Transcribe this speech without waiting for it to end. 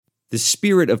The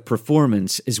spirit of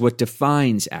performance is what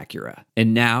defines Acura,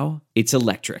 and now it's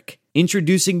electric.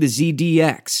 Introducing the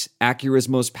ZDX, Acura's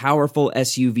most powerful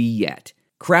SUV yet.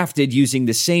 Crafted using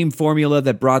the same formula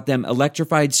that brought them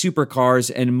electrified supercars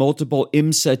and multiple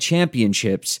IMSA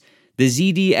championships, the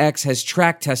ZDX has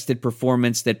track-tested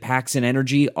performance that packs an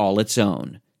energy all its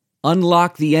own.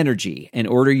 Unlock the energy and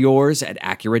order yours at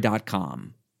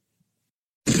Acura.com.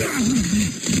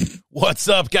 What's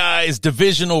up, guys?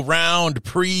 Divisional round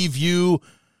preview.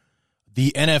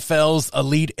 The NFL's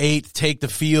Elite Eight take the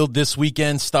field this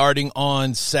weekend starting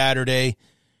on Saturday,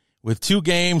 with 2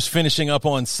 games finishing up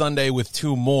on Sunday with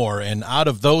 2 more. And out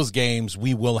of those games,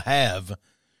 we will have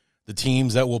the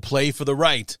teams that will play for the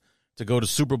right to go to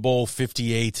Super Bowl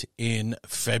 58 in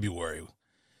February.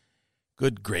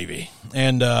 Good gravy.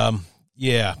 And,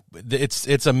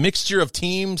 it's a mixture of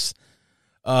teams,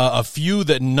 a few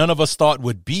that none of us thought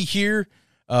would be here,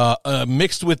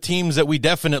 mixed with teams that we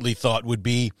definitely thought would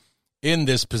be in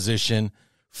this position.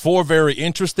 4 very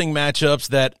interesting matchups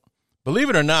that, believe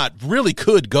it or not, really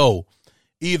could go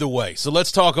either way. So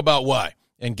let's talk about why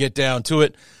and get down to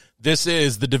it. This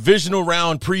is the divisional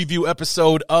round preview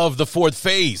episode of the 4th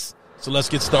phase. So let's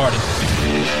get started.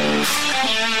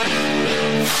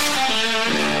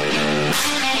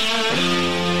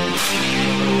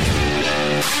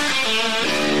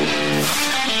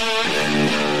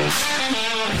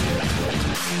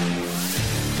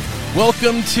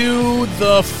 Welcome to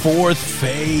the 4th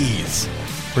phase,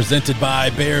 presented by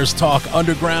Bears Talk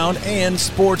Underground and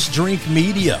Sports Drink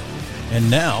Media.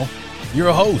 And now,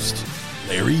 your host,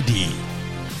 Larry D.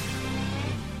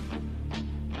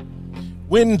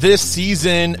 When this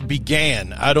season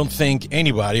began, I don't think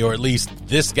anybody, or at least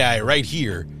this guy right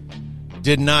here,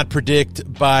 did not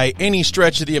predict by any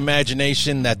stretch of the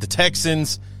imagination that the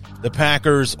Texans, the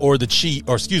Packers, or the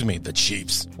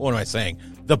Chiefs, what am I saying?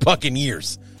 The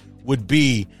Buccaneers would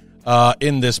be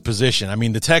in this position. I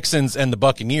mean, the Texans and the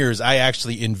Buccaneers, I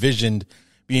actually envisioned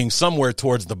being somewhere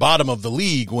towards the bottom of the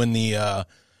league when the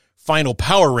final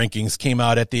power rankings came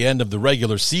out at the end of the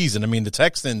regular season. I mean, the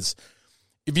Texans,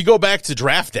 if you go back to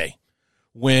draft day,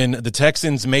 when the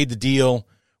Texans made the deal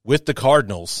with the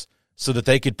Cardinals so that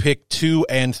they could pick 2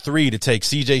 and 3 to take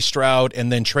C.J. Stroud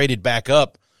and then traded back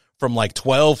up from like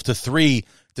 12 to 3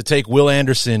 to take Will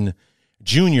Anderson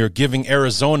Jr., giving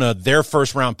Arizona their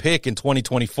first-round pick in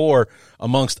 2024,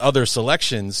 amongst other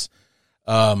selections.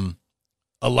 A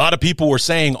lot of people were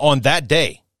saying on that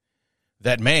day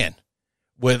that, man,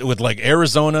 with like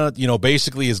Arizona,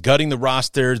 basically is gutting the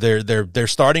roster. They're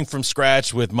starting from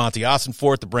scratch with Monty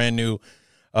Ossenfort, the brand new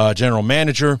general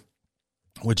manager,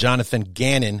 with Jonathan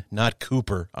Gannon, not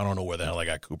Cooper. I don't know where the hell I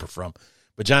got Cooper from,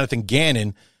 but Jonathan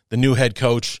Gannon, the new head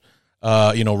coach,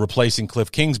 replacing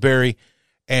Cliff Kingsbury.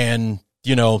 And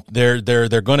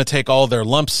they're going to take all their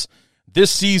lumps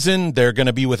this season. They're going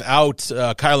to be without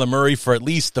Kyler Murray for at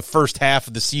least the first half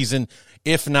of the season,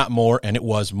 if not more, and it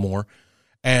was more.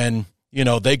 And,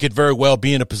 they could very well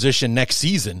be in a position next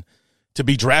season to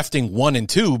be drafting 1 and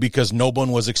 2 because no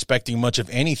one was expecting much of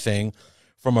anything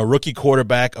from a rookie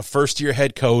quarterback, a first-year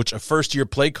head coach, a first-year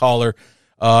play caller,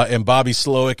 and Bobby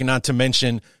Slowick, and not to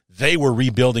mention they were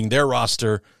rebuilding their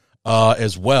roster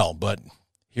as well. But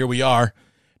here we are.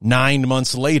 9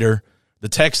 months later, the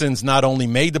Texans not only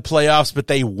made the playoffs, but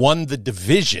they won the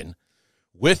division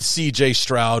with C.J.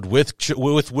 Stroud, with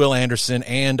Will Anderson,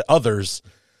 and others,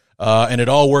 and it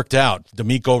all worked out.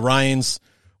 DeMeco Ryans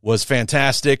was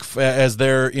fantastic as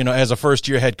as a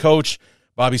first-year head coach.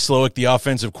 Bobby Slowick, the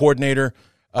offensive coordinator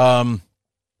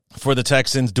for the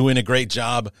Texans, doing a great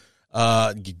job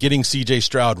getting C.J.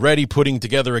 Stroud ready, putting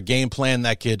together a game plan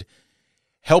that could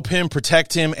help him,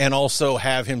 protect him, and also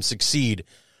have him succeed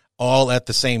all at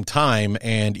the same time.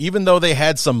 And even though they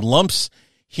had some lumps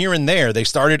here and there, they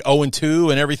started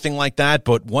 0-2 and everything like that.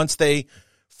 But once they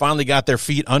finally got their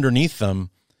feet underneath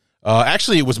them,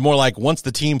 actually it was more like once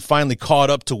the team finally caught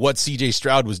up to what C.J.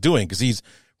 Stroud was doing, because he's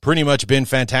pretty much been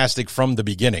fantastic from the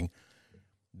beginning,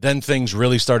 then things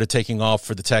really started taking off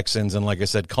for the Texans. And like I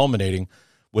said, culminating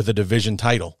with a division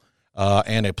title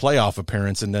and a playoff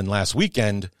appearance. And then last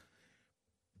weekend,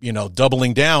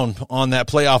 doubling down on that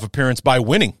playoff appearance by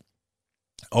winning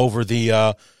over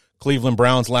the Cleveland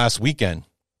Browns last weekend.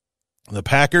 The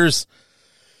Packers,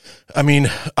 I mean,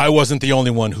 I wasn't the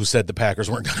only one who said the Packers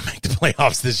weren't going to make the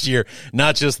playoffs this year.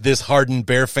 Not just this hardened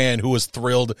Bear fan who was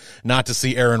thrilled not to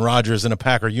see Aaron Rodgers in a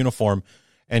Packer uniform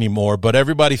anymore, but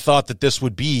everybody thought that this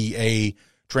would be a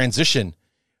transition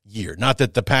year. Not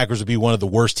that the Packers would be one of the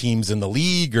worst teams in the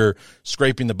league or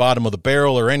scraping the bottom of the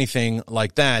barrel or anything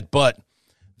like that, but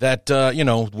that,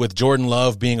 with Jordan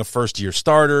Love being a first-year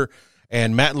starter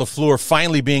and Matt LaFleur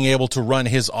finally being able to run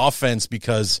his offense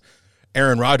because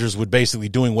Aaron Rodgers was basically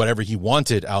doing whatever he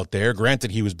wanted out there.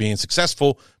 Granted, he was being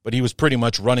successful, but he was pretty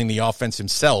much running the offense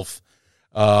himself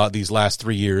these last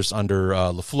 3 years under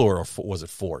LaFleur, or was it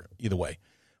 4? Either way.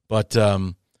 But,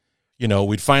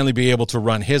 we'd finally be able to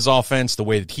run his offense the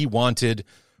way that he wanted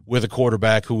with a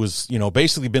quarterback who was,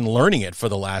 basically been learning it for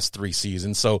the last 3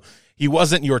 seasons. So he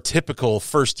wasn't your typical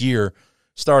first-year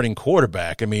starting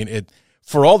quarterback. I mean,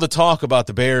 for all the talk about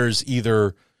the Bears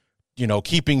either,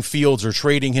 keeping Fields or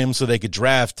trading him so they could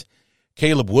draft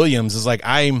Caleb Williams, is like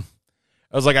I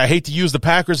hate to use the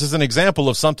Packers as an example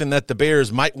of something that the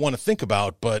Bears might want to think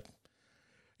about, but,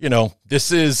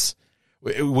 this is –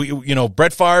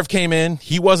 Brett Favre came in.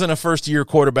 He wasn't a first-year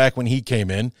quarterback when he came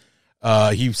in.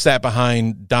 He sat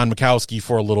behind Don Majkowski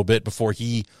for a little bit before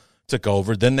he took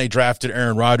over. Then they drafted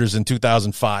Aaron Rodgers in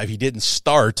 2005. He didn't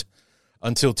start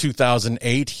until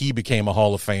 2008. He became a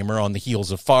Hall of Famer on the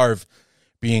heels of Favre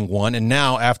being one. And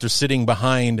now, after sitting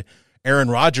behind Aaron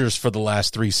Rodgers for the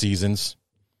last 3 seasons,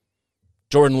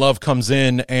 Jordan Love comes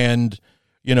in and,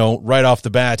 right off the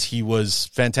bat, he was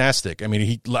fantastic. I mean,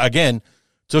 he, again,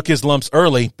 took his lumps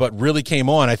early, but really came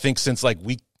on, I think, since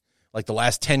the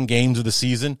last 10 games of the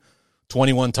season.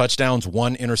 21 touchdowns,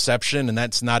 1 interception, and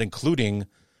that's not including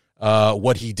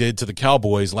what he did to the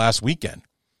Cowboys last weekend.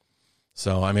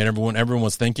 So, I mean, everyone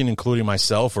was thinking, including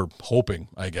myself, or hoping,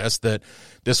 I guess, that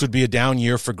this would be a down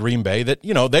year for Green Bay, that,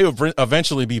 they would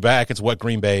eventually be back. It's what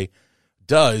Green Bay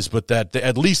does, but that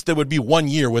at least there would be 1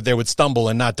 year where they would stumble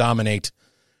and not dominate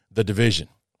the division.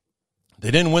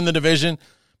 They didn't win the division,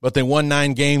 but they won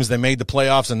 9 games. They made the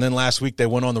playoffs, and then last week they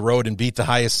went on the road and beat the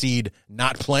highest seed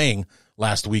not playing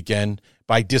last weekend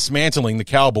by dismantling the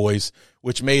Cowboys,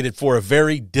 which made it for a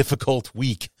very difficult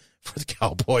week for the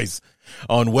Cowboys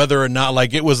on whether or not,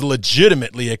 it was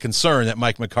legitimately a concern that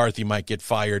Mike McCarthy might get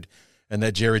fired and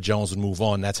that Jerry Jones would move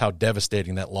on. That's how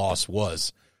devastating that loss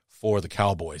was for the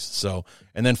Cowboys. So,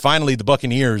 and then finally the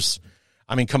Buccaneers,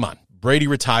 I mean, come on, Brady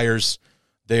retires.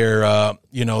 Their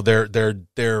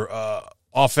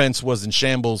offense was in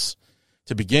shambles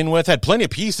to begin with, had plenty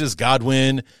of pieces.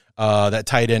 Godwin, that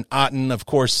tight end Otten, of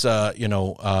course,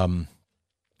 the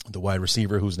wide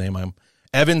receiver whose name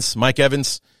Mike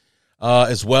Evans,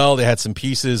 as well. They had some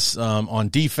pieces on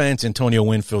defense, Antonio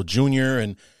Winfield Jr.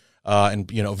 and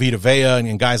Vita Vea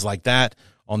and guys like that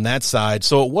on that side.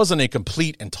 So it wasn't a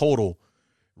complete and total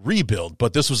rebuild,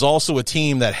 but this was also a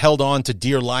team that held on to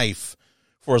dear life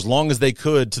for as long as they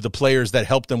could to the players that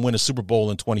helped them win a Super Bowl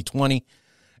in 2020.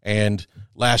 And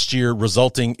last year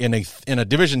resulting in a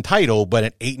division title, but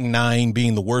at 8-9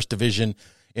 being the worst division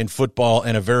in football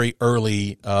and a very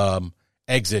early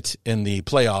exit in the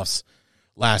playoffs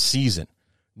last season.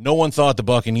 No one thought the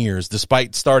Buccaneers,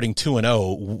 despite starting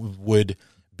 2-0, would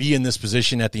be in this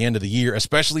position at the end of the year,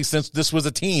 especially since this was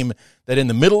a team that in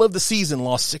the middle of the season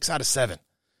lost 6 out of 7.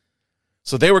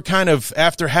 So they were kind of,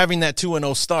 after having that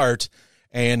 2-0 start,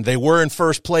 and they were in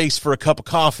first place for a cup of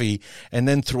coffee, and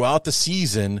then throughout the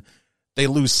season, they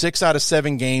lose 6 out of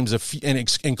 7 games,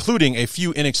 including a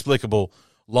few inexplicable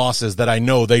losses that I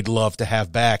know they'd love to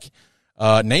have back,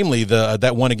 namely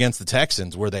that one against the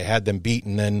Texans where they had them beat,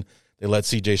 and then they let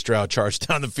C.J. Stroud charge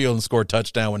down the field and score a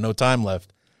touchdown with no time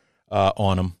left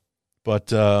on them.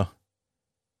 But,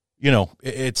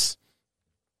 it's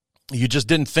you just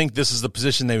didn't think this is the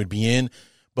position they would be in.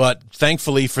 But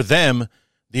thankfully for them,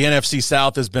 the NFC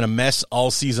South has been a mess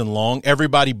all season long.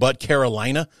 Everybody but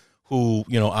Carolina, who,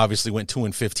 obviously went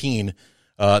 2-15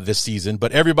 this season,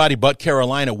 but everybody but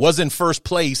Carolina was in first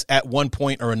place at one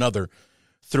point or another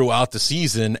throughout the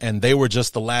season, and they were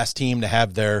just the last team to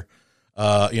have their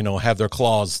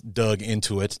claws dug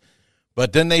into it.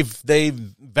 But then they've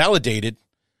validated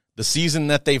the season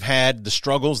that they've had, the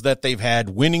struggles that they've had,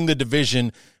 winning the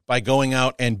division by going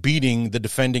out and beating the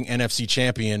defending NFC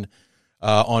champion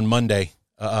on Monday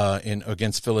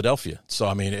against Philadelphia. So,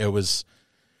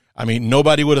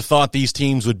 nobody would have thought these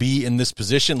teams would be in this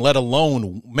position, let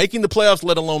alone making the playoffs,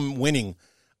 let alone winning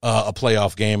a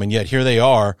playoff game. And yet here they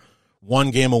are,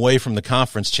 one game away from the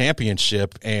conference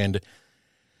championship. And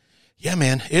yeah,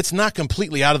 man, it's not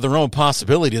completely out of the realm of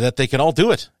possibility that they can all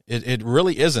do it. It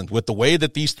really isn't, with the way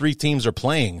that these 3 teams are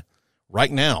playing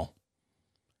right now.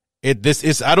 I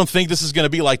don't think this is going to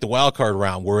be like the wild card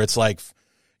round where it's like,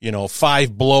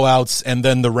 5 blowouts and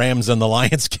then the Rams and the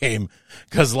Lions game.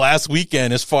 Because last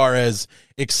weekend, as far as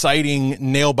exciting,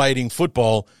 nail-biting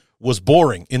football, was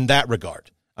boring in that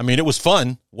regard. I mean, it was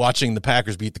fun watching the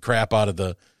Packers beat the crap out of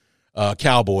the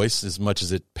Cowboys, as much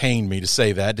as it pained me to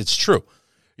say that. It's true.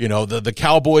 The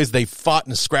Cowboys, they fought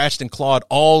and scratched and clawed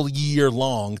all year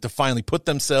long to finally put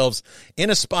themselves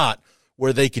in a spot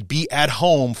where they could be at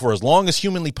home for as long as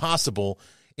humanly possible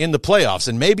in the playoffs.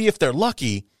 And maybe if they're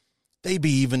lucky, they'd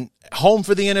be even home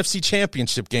for the NFC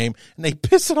Championship game, and they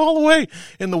piss it all away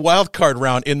in the wild card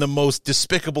round in the most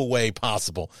despicable way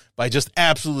possible by just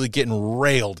absolutely getting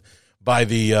railed by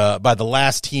the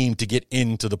last team to get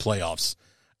into the playoffs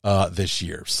this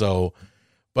year. So,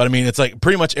 but I mean, it's like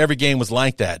pretty much every game was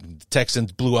like that. The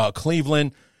Texans blew out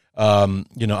Cleveland.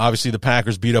 Obviously the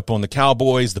Packers beat up on the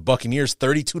Cowboys, the Buccaneers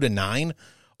 32-9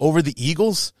 over the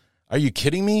Eagles. Are you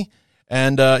kidding me?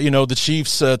 And, the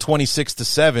Chiefs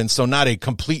 26-7. So not a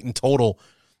complete and total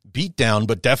beatdown,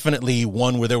 but definitely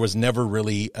one where there was never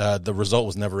really, the result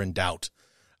was never in doubt,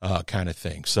 kind of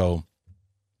thing. So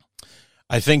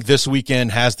I think this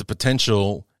weekend has the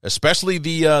potential, especially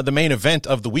the main event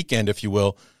of the weekend, if you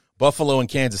will, Buffalo and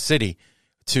Kansas City,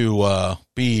 to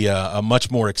be a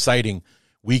much more exciting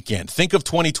weekend. Think of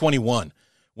 2021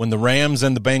 when the Rams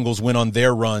and the Bengals went on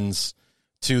their runs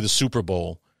to the Super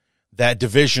Bowl, that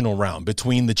divisional round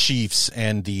between the Chiefs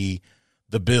and the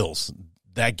Bills,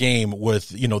 that game with,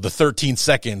 the 13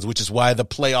 seconds, which is why the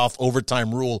playoff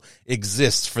overtime rule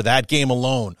exists for that game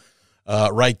alone,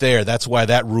 right there. That's why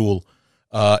that rule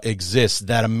exists.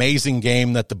 That amazing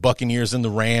game that the Buccaneers and the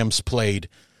Rams played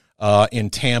in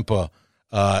Tampa,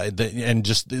 and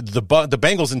just the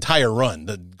Bengals' entire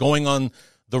run, going on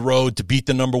the road to beat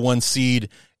the number one seed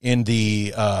in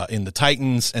the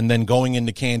Titans, and then going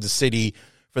into Kansas City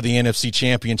for the NFC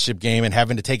Championship game and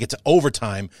having to take it to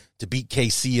overtime to beat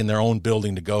KC in their own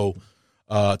building to go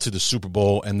to the Super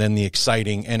Bowl, and then the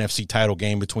exciting NFC title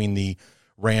game between the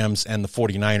Rams and the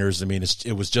 49ers. I mean,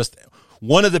 it was just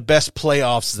one of the best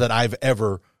playoffs that I've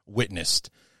ever witnessed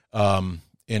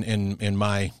in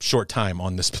my short time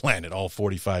on this planet, all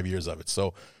 45 years of it.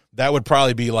 So that would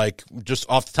probably be, like, just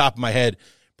off the top of my head,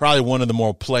 probably one of the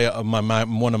more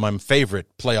one of my favorite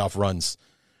playoff runs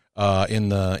in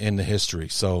the history.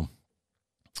 So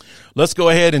let's go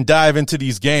ahead and dive into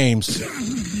these games.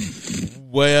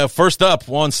 Well, first up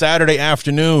on Saturday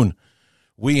afternoon,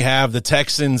 we have the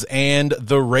Texans and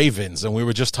the Ravens, and we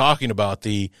were just talking about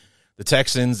the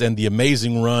Texans and the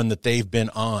amazing run that they've been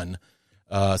on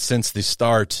since the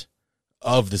start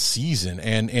of the season,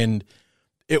 and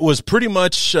it was pretty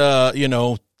much at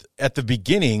the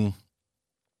beginning,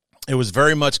 it was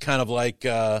very much kind of like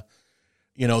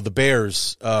the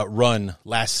Bears run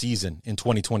last season in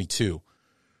 2022,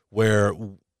 where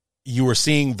you were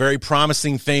seeing very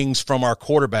promising things from our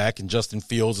quarterback and Justin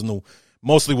Fields, and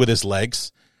mostly with his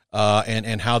legs,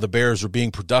 and how the Bears were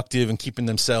being productive and keeping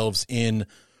themselves in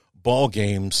ball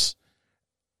games,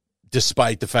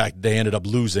 despite the fact they ended up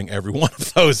losing every one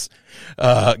of those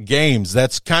games.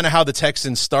 That's kind of how the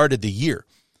Texans started the year.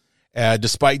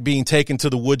 Despite being taken to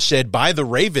the woodshed by the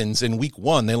Ravens in week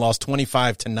 1, they lost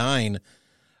 25-9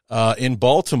 in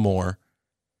Baltimore.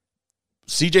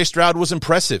 C.J. Stroud was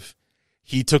impressive.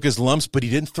 He took his lumps, but he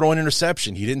didn't throw an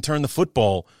interception. He didn't turn the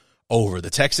football over. The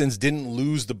Texans didn't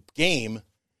lose the game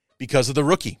because of the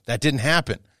rookie. That didn't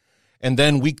happen. And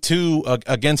then week 2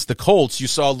 against the Colts, you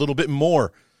saw a little bit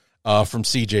more from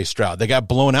C.J. Stroud. They got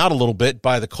blown out a little bit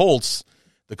by the Colts.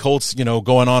 The Colts,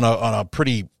 going on a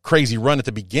pretty crazy run at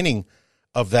the beginning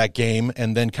of that game,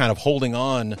 and then kind of holding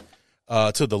on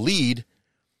to the lead.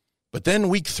 But then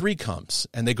week 3 comes,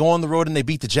 and they go on the road and they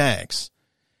beat the Jags.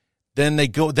 Then they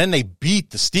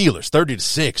beat the Steelers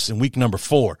 30-6 in week number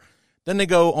 4. Then they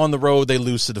go on the road, they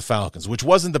lose to the Falcons, which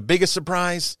wasn't the biggest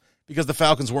surprise because the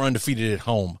Falcons were undefeated at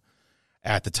home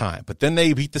at the time. But then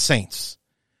they beat the Saints.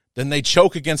 Then they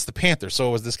choke against the Panthers. So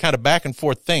it was this kind of back and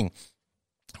forth thing.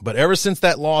 But ever since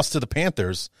that loss to the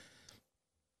Panthers,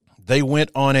 they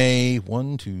went on a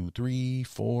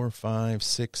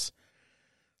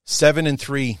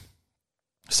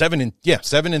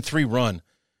 7-3 run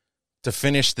to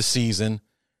finish the season.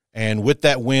 And with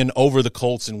that win over the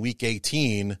Colts in week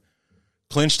 18,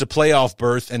 clinched a playoff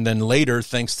berth, and then later,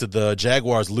 thanks to the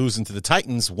Jaguars losing to the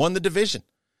Titans, won the division.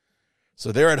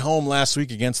 So they're at home last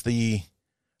week against the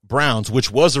Browns,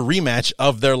 which was a rematch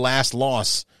of their last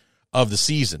loss of the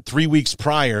season. 3 weeks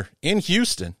prior in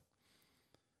Houston,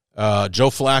 Joe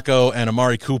Flacco and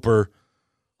Amari Cooper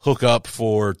hook up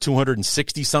for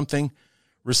 260-something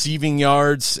receiving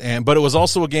yards, but it was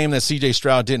also a game that C.J.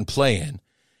 Stroud didn't play in.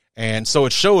 And so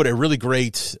it showed a really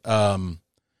great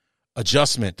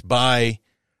adjustment by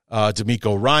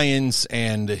DeMeco Ryans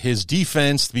and his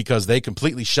defense, because they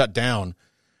completely shut down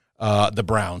the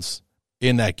Browns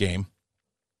in that game.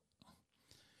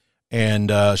 And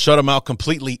shut them out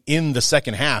completely in the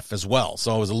second half as well.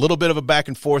 So it was a little bit of a back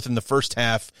and forth in the first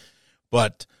half,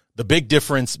 but the big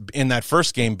difference in that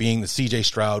first game being that C.J.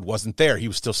 Stroud wasn't there. He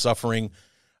was still suffering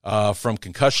from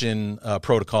concussion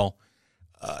protocol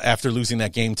after losing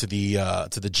that game to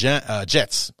the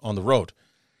Jets on the road.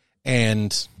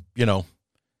 And, you know,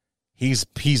 he's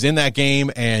in that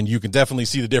game, and you can definitely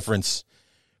see the difference.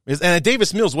 And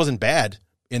Davis Mills wasn't bad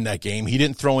in that game. He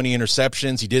didn't throw any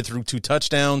interceptions. He did throw 2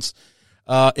 touchdowns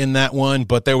in that one,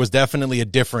 but there was definitely a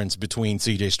difference between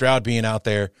C.J. Stroud being out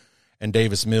there and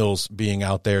Davis Mills being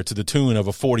out there, to the tune of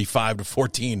a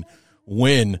 45-14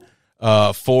 win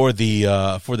for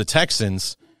the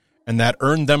Texans, and that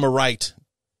earned them a right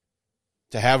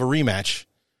to have a rematch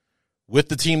with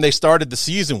the team they started the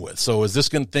season with. So is this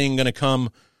thing going to come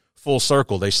full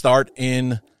circle? They start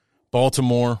in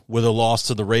Baltimore with a loss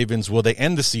to the Ravens. Will they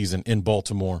end the season in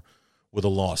Baltimore with a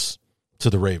loss to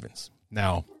the Ravens?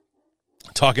 Now,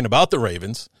 talking about the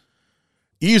Ravens,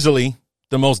 easily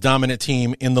the most dominant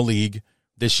team in the league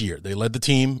this year. They led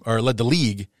the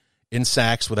league in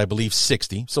sacks with, I believe,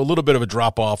 60. So a little bit of a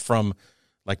drop-off from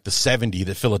like the 70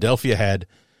 that Philadelphia had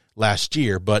last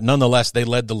year. But nonetheless, they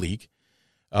led the league.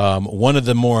 One of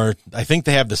the more, I think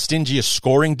they have the stingiest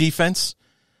scoring defense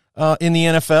in the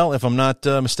NFL, if I'm not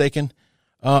mistaken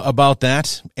about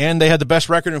that. And they had the best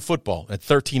record in football at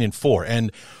 13-4.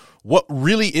 And what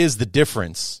really is the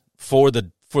difference for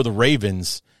the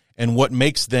Ravens, and what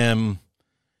makes them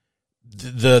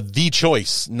the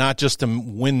choice, not just to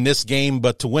win this game,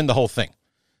 but to win the whole thing,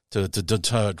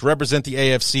 to represent the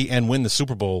AFC and win the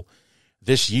Super Bowl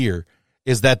this year,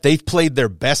 is that they've played their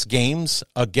best games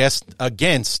against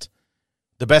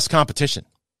the best competition.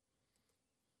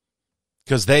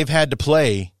 Because they had to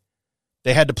play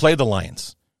the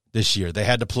Lions this year. They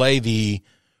had to play the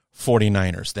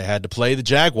 49ers. They had to play the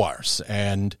Jaguars.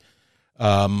 And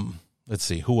let's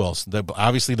see, who else?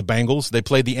 Obviously the Bengals. They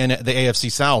played the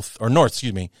AFC South, or North,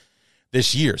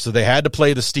 this year. So they had to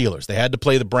play the Steelers. They had to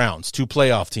play the Browns, 2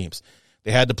 playoff teams.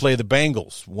 They had to play the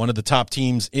Bengals, one of the top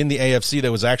teams in the AFC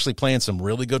that was actually playing some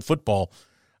really good football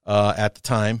at the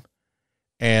time.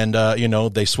 And,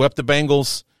 they swept the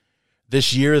Bengals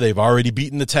this year. They've already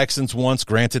beaten the Texans once.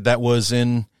 Granted, that was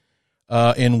in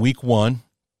week 1.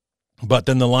 But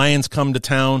then the Lions come to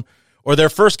town, or their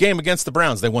first game against the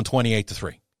Browns, they won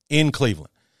 28-3 in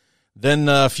Cleveland. Then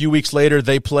a few weeks later,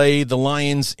 they play the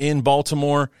Lions in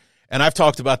Baltimore. And I've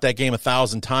talked about that game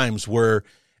 1,000 times, where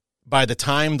by the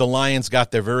time the Lions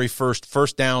got their very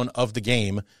first down of the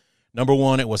game, number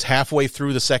one, it was halfway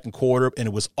through the second quarter, and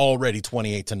it was already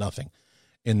 28-0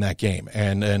 in that game.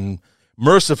 And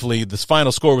mercifully, the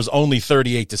final score was only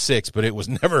 38-6, but it was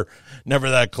never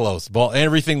that close.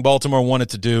 Everything Baltimore wanted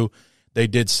to do, they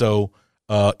did so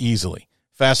easily.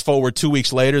 Fast forward 2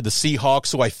 weeks later, the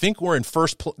Seahawks, who I think were in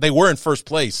first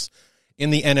place in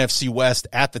the NFC West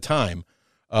at the time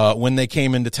when they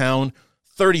came into town,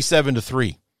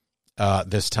 37-3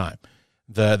 this time.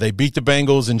 They beat the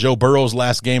Bengals in Joe Burrow's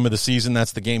last game of the season.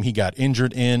 That's the game he got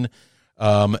injured in.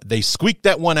 They squeaked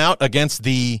that one out against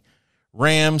the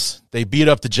Rams. They beat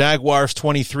up the Jaguars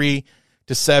 23-7.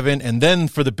 And then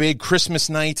for the big Christmas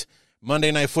night,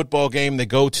 Monday Night Football game, they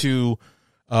go to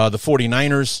the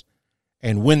 49ers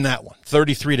and win that one,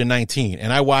 33-19.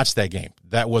 And I watched that game.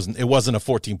 It wasn't a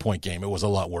 14-point game. It was a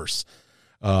lot worse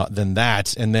than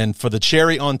that. And then for the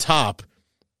cherry on top,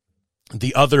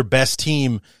 the other best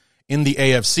team in the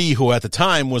AFC, who at the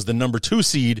time was the number 2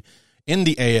 seed in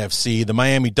the AFC, the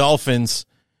Miami Dolphins,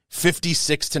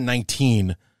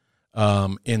 56-19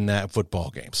 in that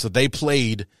football game. So they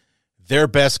played their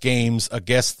best games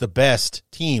against the best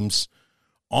teams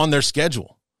on their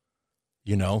schedule.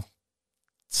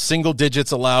 Single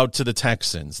digits allowed to the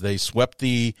Texans. They swept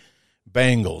the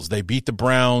Bengals. They beat the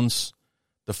Browns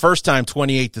the first time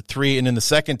 28-3, and then the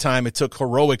second time it took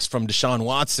heroics from Deshaun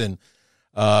Watson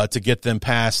to get them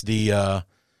past the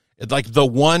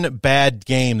one bad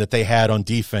game that they had on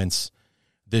defense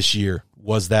this year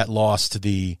was that loss to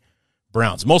the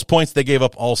Browns. Most points they gave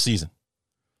up all season.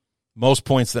 Most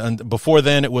points. Before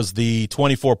then, it was the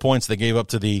 24 points they gave up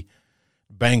to the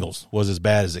Bengals was as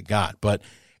bad as it got. But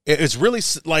it's really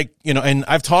and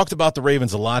I've talked about the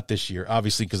Ravens a lot this year,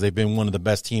 obviously, because they've been one of the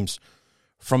best teams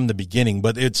from the beginning.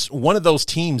 But it's one of those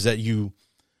teams that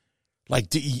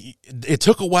it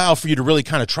took a while for you to really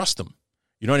kind of trust them.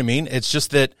 You know what I mean? It's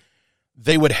just that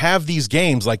they would have these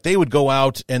games, like they would go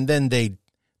out and then they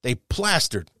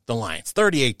plastered the Lions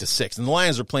 38-6. And the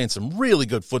Lions were playing some really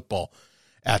good football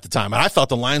at the time. And I thought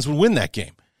the Lions would win that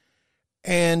game.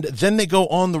 And then they go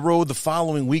on the road the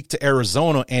following week to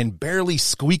Arizona and barely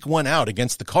squeak one out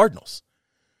against the Cardinals.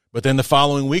 But then the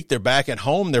following week, they're back at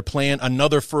home. They're playing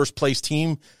another first-place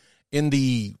team in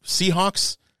the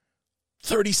Seahawks,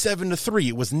 37-3.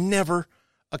 It was never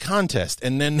a contest.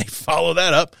 And then they follow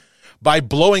that up by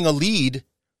blowing a lead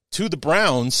to the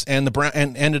Browns, and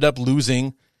ended up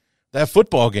losing that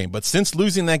football game. But since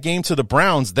losing that game to the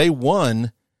Browns, they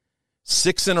won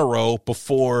 6 in a row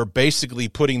before basically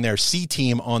putting their C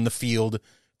team on the field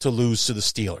to lose to the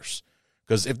Steelers.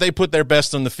 Because if they put their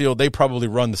best on the field, they probably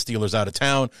run the Steelers out of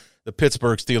town. The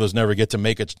Pittsburgh Steelers never get to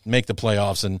make the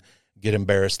playoffs and get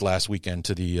embarrassed last weekend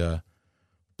to the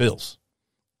Bills.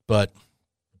 But,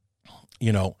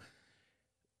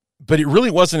 but it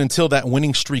really wasn't until that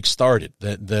winning streak started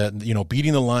that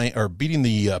beating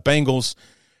the Bengals,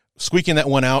 squeaking that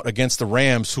one out against the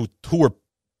Rams, who were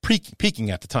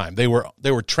peaking at the time. They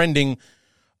were trending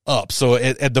up. So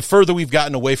at the further we've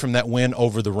gotten away from that win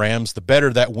over the Rams, the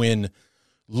better that win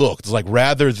looked. It's like,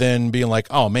 rather than being like,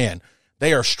 oh man,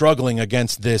 they are struggling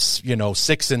against this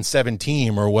 6-7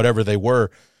 team or whatever they were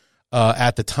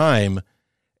at the time.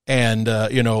 And,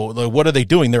 what are they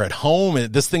doing? They're at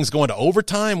home. This thing's going to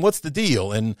overtime. What's the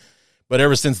deal? But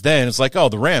ever since then, it's like, oh,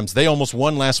 the Rams, they almost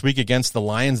won last week against the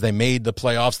Lions. They made the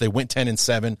playoffs. They went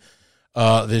 10-7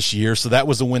 this year. So that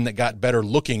was a win that got better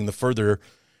looking the further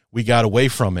we got away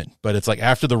from it. But it's like,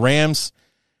 after the Rams,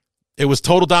 it was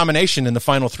total domination in the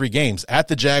final 3 games. At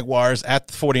the Jaguars, at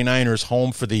the 49ers,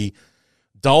 home for the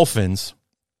Dolphins,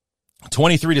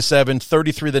 23-7,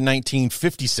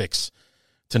 33-19,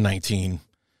 56-19.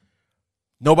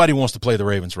 Nobody wants to play the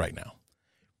Ravens right now.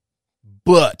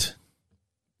 But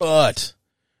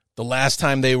the last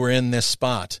time they were in this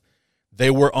spot, they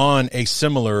were on a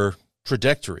similar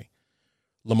trajectory.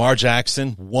 Lamar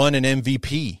Jackson won an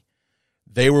MVP.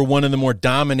 They were one of the more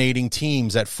dominating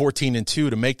teams at 14-2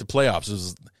 to make the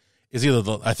playoffs.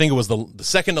 I think it was the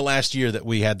second to last year that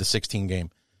we had the 16-game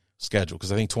schedule,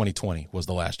 because I think 2020 was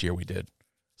the last year we did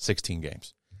 16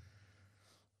 games.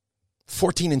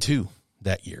 14-2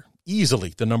 that year.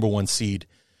 Easily the number 1 seed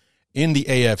in the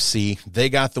AFC. They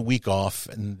got the week off,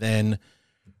 and then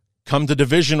come the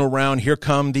divisional round, here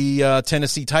come the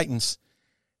Tennessee Titans.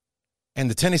 And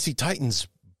the Tennessee Titans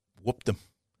whooped them.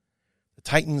 The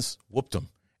Titans whooped them.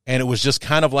 And it was just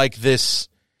kind of like this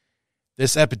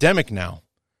epidemic now,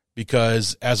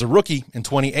 because as a rookie in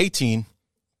 2018,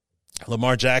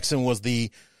 Lamar Jackson was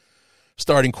the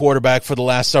starting quarterback for the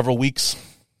last several weeks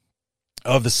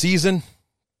of the season.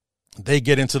 They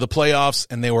get into the playoffs,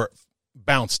 and they were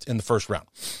bounced in the first round.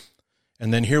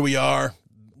 And then here we are.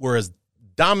 We're as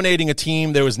dominating a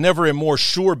team. There was never a more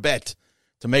sure bet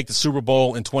to make the Super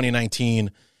Bowl in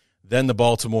 2019 than the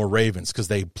Baltimore Ravens, because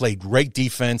they played great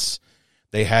defense.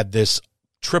 They had this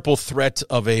triple threat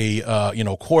of a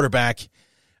quarterback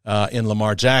in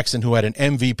Lamar Jackson, who had an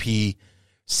MVP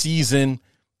season,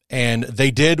 and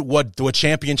they did what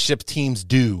championship teams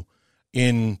do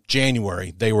in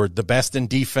January. They were the best in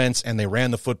defense, and they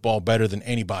ran the football better than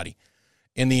anybody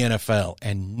in the NFL,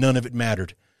 and none of it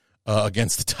mattered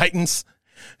against the Titans,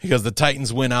 because the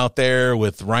Titans went out there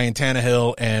with Ryan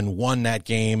Tannehill and won that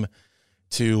game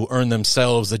to earn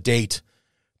themselves a date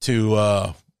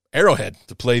to Arrowhead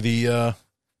to play the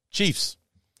Chiefs,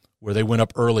 where they went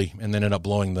up early and then ended up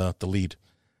blowing the lead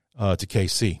to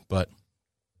KC. But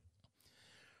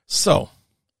so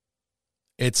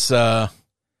it's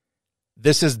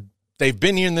they've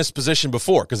been in this position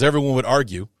before, because everyone would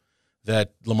argue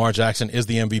that Lamar Jackson is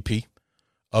the MVP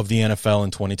of the NFL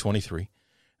in 2023.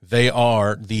 They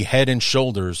are the head and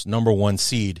shoulders number 1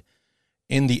 seed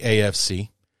in the AFC.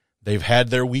 They've had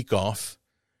their week off.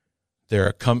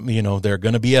 They're going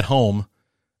to be at home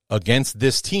against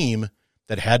this team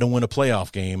that had to win a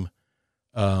playoff game,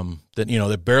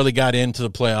 that barely got into the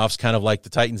playoffs, kind of like the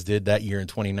Titans did that year in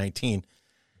 2019.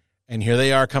 And here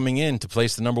they are coming in to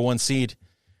place the number 1 seed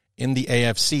in the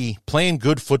AFC, playing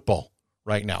good football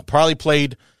right now. Probably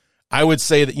played, I would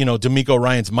say that, DeMeco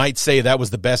Ryans might say that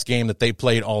was the best game that they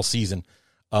played all season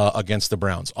against the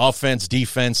Browns. Offense,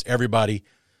 defense, everybody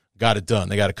got it done.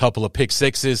 They got a couple of pick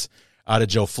sixes out of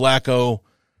Joe Flacco.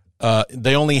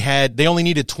 They only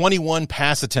needed 21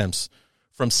 pass attempts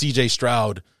from C.J.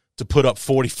 Stroud to put up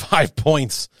 45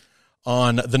 points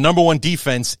on the number 1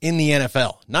 defense in the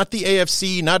NFL. Not the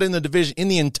AFC, not in the division, in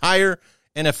the entire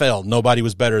NFL. Nobody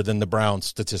was better than the Browns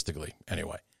statistically,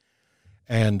 anyway.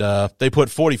 And they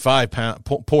put 45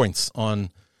 points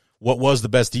on what was the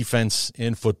best defense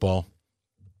in football.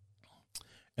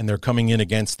 And they're coming in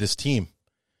against this team.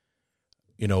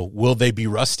 Will they be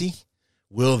rusty?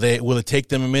 Will it take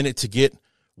them a minute to get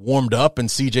warmed up? And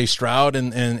C.J. Stroud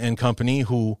and company,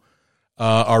 who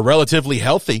are relatively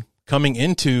healthy coming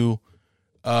into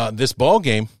this ball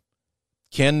game,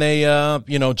 can they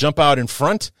jump out in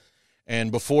front?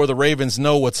 And before the Ravens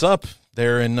know what's up,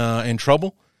 they're in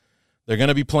trouble. They're going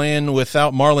to be playing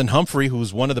without Marlon Humphrey,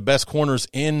 who's one of the best corners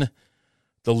in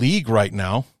the league right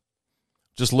now.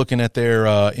 Just looking at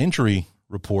their injury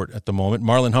report at the moment,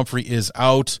 Marlon Humphrey is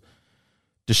out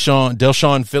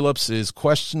Delshon Phillips is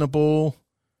questionable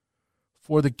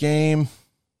for the game.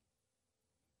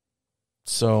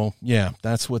 So, yeah,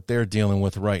 that's what they're dealing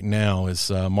with right now is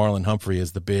Marlon Humphrey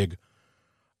is the big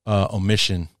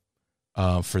omission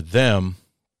for them.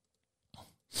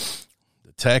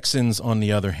 The Texans, on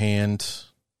the other hand,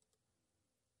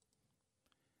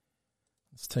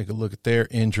 let's take a look at their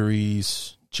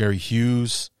injuries. Jerry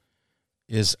Hughes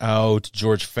is out.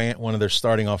 George Fant, one of their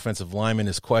starting offensive linemen,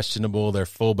 is questionable. Their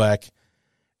fullback,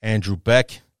 Andrew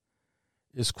Beck,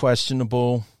 is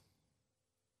questionable.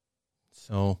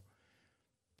 So,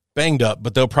 banged up,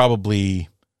 but they'll probably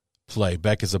play.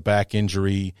 Beck is a back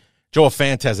injury. Joel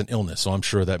Fant has an illness, so I'm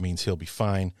sure that means he'll be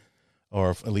fine,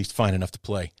 or at least fine enough to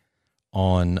play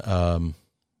on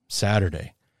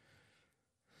Saturday.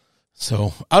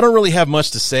 So I don't really have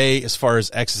much to say as far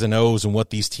as X's and O's and what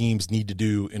these teams need to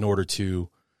do in order to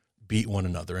beat one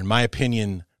another. In my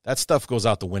opinion, that stuff goes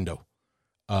out the window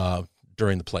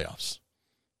during the playoffs.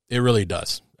 It really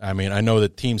does. I mean, I know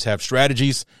that teams have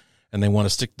strategies and they want to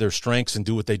stick to their strengths and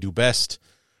do what they do best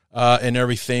and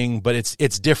everything, but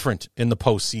it's different in the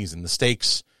postseason. The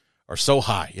stakes are so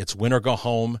high. It's win or go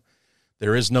home.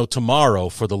 There is no tomorrow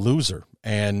for the loser,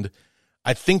 and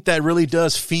I think that really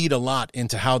does feed a lot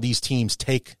into how these teams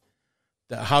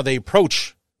how they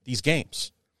approach these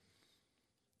games.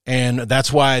 And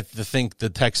that's why I think the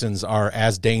Texans are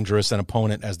as dangerous an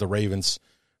opponent as the Ravens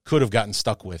could have gotten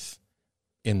stuck with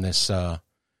in this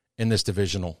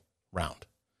divisional round.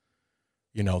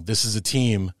 You know, this is a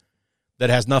team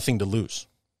that has nothing to lose.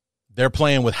 They're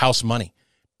playing with house money.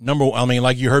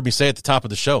 Like you heard me say at the top of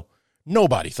the show,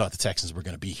 nobody thought the Texans were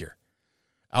going to be here.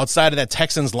 Outside of that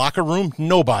Texans locker room,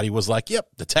 nobody was like, "Yep,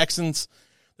 the Texans,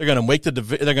 they're going to make the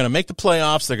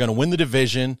playoffs, they're going to win the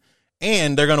division,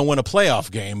 and they're going to win a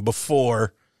playoff game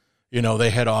before, they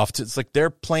head off." It's like they're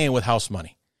playing with house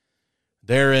money.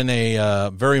 They're in a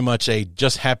very much a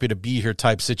just happy to be here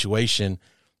type situation,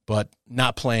 but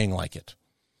not playing like it.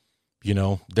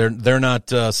 They're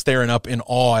not staring up in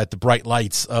awe at the bright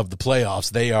lights of the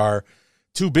playoffs. They are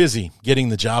too busy getting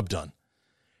the job done.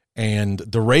 And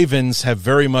the Ravens have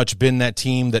very much been that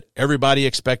team that everybody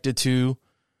expected to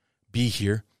be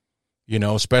here,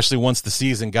 especially once the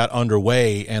season got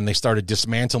underway and they started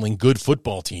dismantling good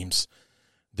football teams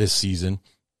this season.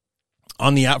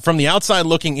 From the outside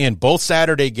looking in, both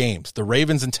Saturday games, the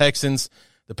Ravens and Texans,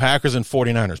 the Packers and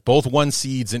 49ers, both 1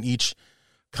 seeds in each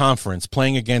conference,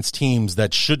 playing against teams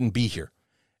that shouldn't be here.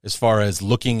 As far as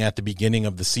looking at the beginning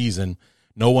of the season,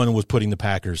 no one was putting the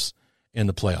Packers in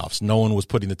the playoffs. No one was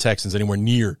putting the Texans anywhere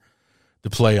near the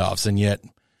playoffs. And yet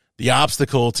the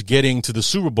obstacle to getting to the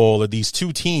Super Bowl are these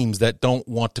two teams that don't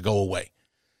want to go away.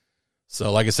 So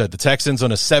like I said, the Texans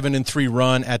on a 7-3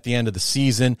 run at the end of the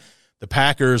season. The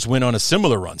Packers went on a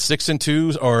similar run,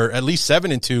 6-2, or at least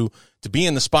 7-2, to be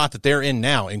in the spot that they're in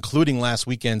now, including last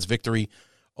weekend's victory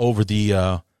over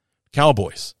the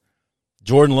Cowboys.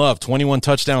 Jordan Love, 21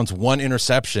 touchdowns, 1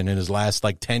 interception in his last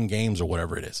 10 games or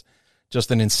whatever it is. Just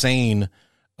an insane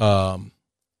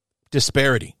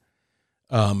disparity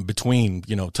between,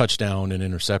 touchdown and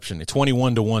interception. A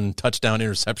 21-to-1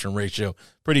 touchdown-interception ratio,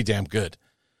 pretty damn good.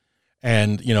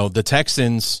 And, the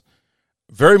Texans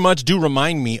very much do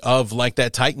remind me of the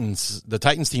Titans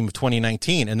team of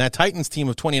 2019. And that Titans team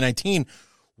of 2019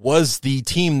 was the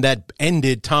team that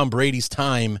ended Tom Brady's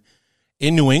time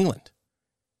in New England.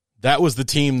 That was the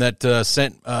team that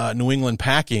sent New England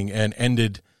packing and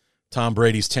ended Tom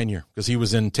Brady's tenure because he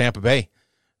was in Tampa Bay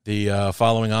the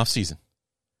following offseason.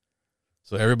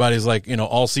 So everybody's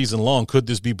all season long, could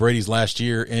this be Brady's last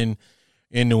year in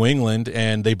New England?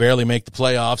 And they barely make the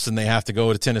playoffs, and they have to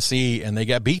go to Tennessee, and they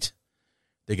got beat.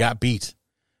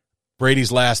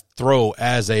 Brady's last throw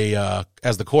as the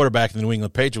quarterback of the New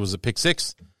England Patriots was a pick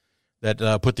six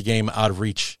that put the game out of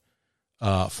reach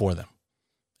for them.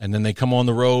 And then they come on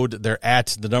the road. They're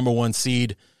at the number 1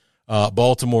 seed,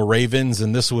 Baltimore Ravens,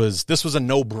 and this was a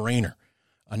no-brainer.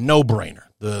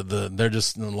 They're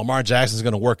just Lamar Jackson's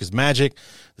going to work his magic.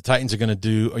 The Titans are going to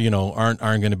do, aren't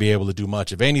going to be able to do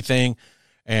much of anything,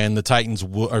 and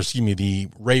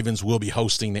the Ravens will be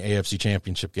hosting the AFC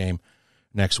Championship game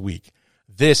next week.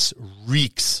 This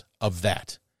reeks of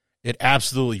that. It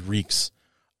absolutely reeks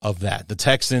of that. The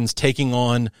Texans taking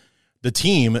on the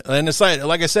team, and it's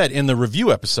like I said in the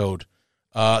review episode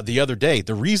the other day,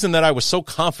 the reason that I was so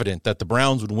confident that the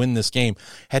Browns would win this game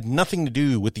had nothing to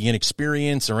do with the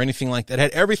inexperience or anything like that. It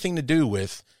had everything to do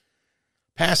with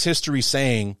past history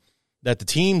saying that the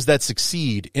teams that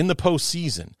succeed in the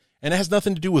postseason, and it has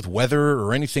nothing to do with weather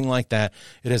or anything like that,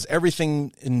 it has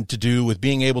everything to do with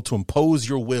being able to impose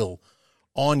your will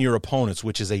on your opponents,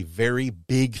 which is a very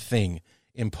big thing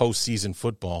in postseason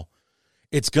football,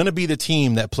 it's going to be the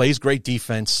team that plays great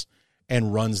defense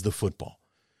and runs the football,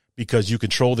 because you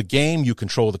control the game, you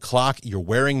control the clock, you're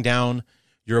wearing down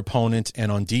your opponent,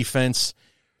 and on defense,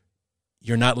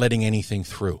 you're not letting anything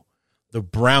through. The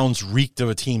Browns reeked of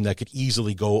a team that could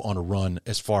easily go on a run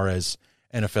as far as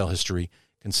NFL history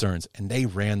concerns, and they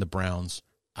ran the Browns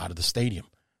out of the stadium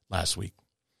last week.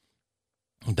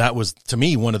 That was, to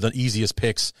me, one of the easiest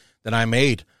picks that I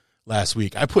made last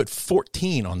week. I put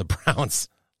 14 on the Browns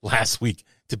last week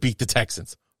to beat the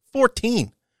Texans.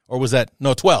 14. Or was that?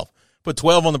 No, 12. Put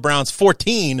 12 on the Browns,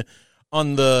 14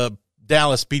 on the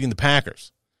Dallas beating the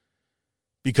Packers,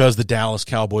 because the Dallas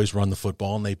Cowboys run the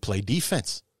football and they play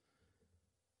defense.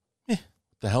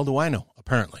 The hell do I know,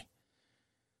 apparently.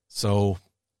 So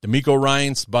D'Amico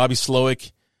Ryans, Bobby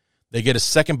Slowick, they get a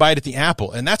second bite at the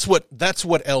apple. And that's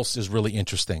what else is really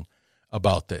interesting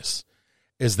about this,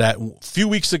 is that a few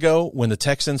weeks ago when the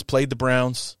Texans played the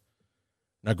Browns,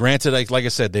 now granted, like I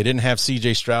said, they didn't have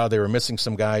C.J. Stroud. They were missing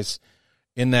some guys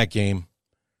in that game,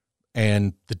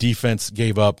 and the defense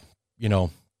gave up,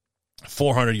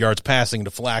 400 yards passing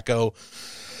to Flacco,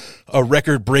 a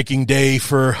record-breaking day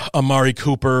for Amari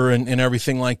Cooper and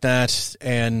everything like that.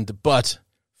 But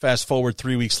fast forward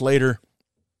 3 weeks later,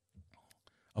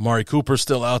 Amari Cooper's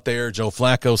still out there, Joe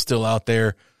Flacco's still out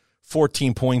there,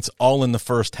 14 points all in the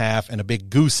first half, and a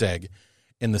big goose egg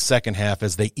in the second half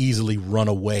as they easily run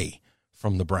away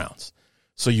from the Browns.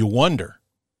 So you wonder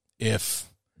if,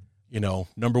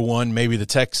 number one, maybe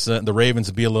the Ravens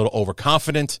would be a little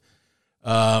overconfident.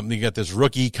 You got this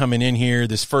rookie coming in here,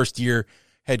 this first-year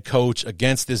head coach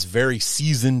against this very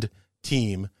seasoned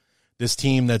team, this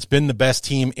team that's been the best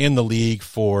team in the league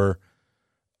for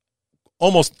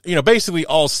almost, basically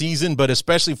all season, but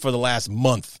especially for the last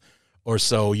month or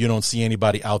so. You don't see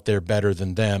anybody out there better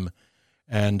than them.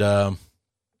 And,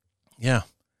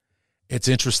 it's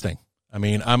interesting. I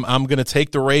mean, I'm going to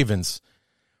take the Ravens,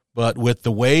 but with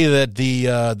the way that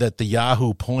the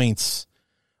Yahoo points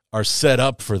are set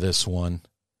up for this one,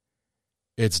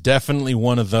 it's definitely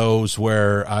one of those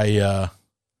where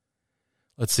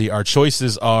let's see, our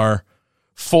choices are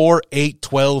 4, 8,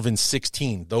 12, and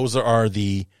 16. Those are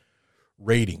the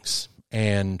ratings.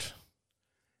 And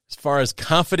as far as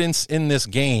confidence in this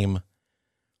game,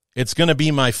 it's going to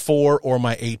be my 4 or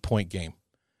my 8-point game.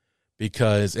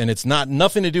 And it's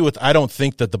nothing to do with, I don't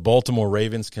think that the Baltimore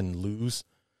Ravens can lose,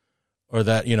 or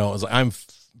that, I'm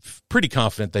pretty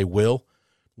confident they will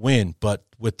win. But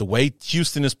with the way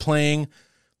Houston is playing,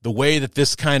 the way that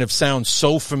this kind of sounds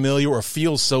so familiar or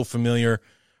feels so familiar,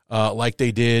 like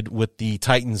they did with the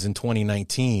Titans in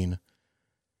 2019,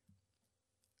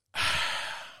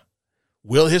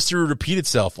 will history repeat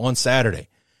itself on Saturday?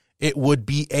 It would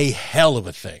be a hell of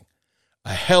a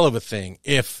thing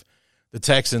if the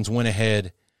Texans went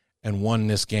ahead and won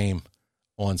this game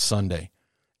on Sunday.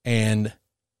 And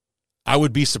I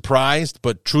would be surprised,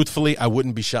 but truthfully, I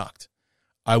wouldn't be shocked.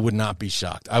 I would not be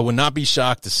shocked. I would not be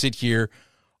shocked to sit here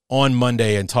on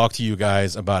Monday and talk to you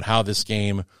guys about how this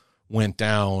game went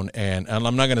down. And I'm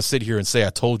not going to sit here and say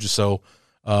I told you so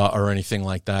or anything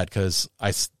like that, because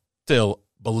I still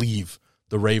believe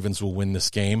the Ravens will win this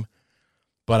game.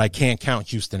 But I can't count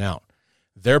Houston out.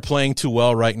 They're playing too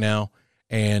well right now.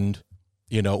 And,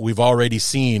 we've already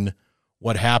seen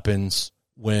what happens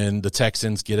when the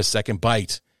Texans get a second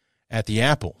bite at the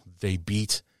apple. They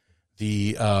beat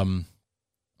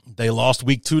they lost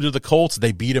week 2 to the Colts.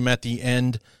 They beat them at the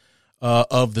end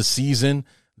of the season.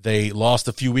 They lost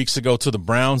a few weeks ago to the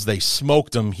Browns. They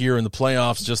smoked them here in the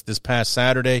playoffs just this past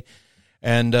Saturday,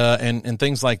 and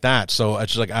things like that. So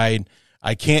it's like I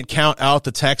can't count out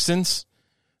the Texans.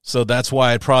 So that's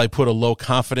why I'd probably put a low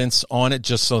confidence on it,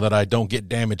 just so that I don't get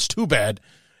damaged too bad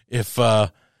if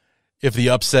the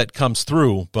upset comes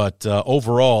through. But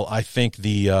overall, I think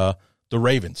the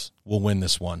Ravens will win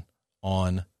this one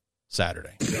on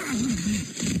Saturday.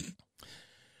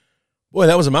 Boy,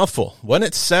 that was a mouthful. Wasn't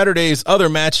it? Saturday's other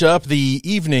matchup, the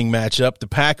evening matchup, the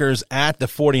Packers at the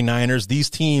 49ers.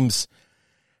 These teams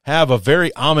have a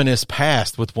very ominous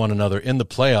past with one another in the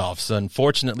playoffs.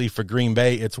 Unfortunately for Green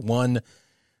Bay, it's one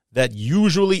that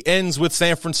usually ends with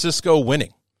San Francisco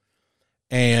winning.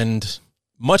 And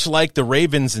much like the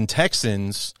Ravens and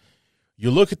Texans,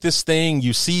 you look at this thing,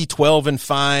 you see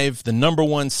 12-5, the number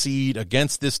 1 seed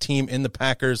against this team in the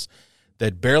Packers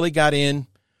that barely got in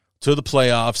to the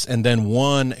playoffs and then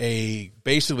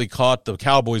basically caught the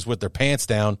Cowboys with their pants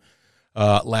down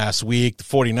last week. The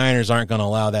 49ers aren't going to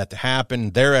allow that to happen.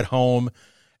 They're at home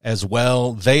as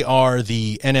well. They are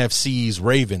the NFC's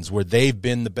Ravens, where they've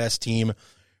been the best team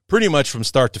pretty much from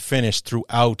start to finish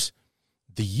throughout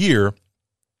the year.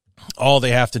 All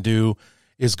they have to do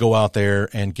is go out there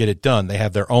and get it done. They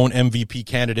have their own MVP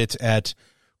candidate at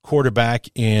quarterback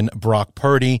in Brock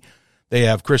Purdy. They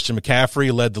have Christian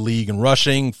McCaffrey, led the league in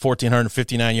rushing,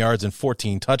 1,459 yards and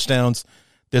 14 touchdowns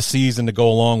this season to go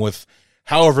along with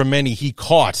however many he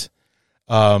caught,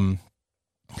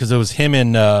 because it was him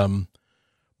and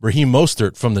Raheem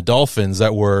Mostert from the Dolphins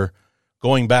that were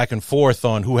going back and forth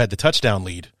on who had the touchdown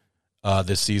lead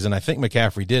this season. I think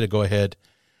McCaffrey did go ahead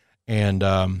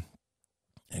and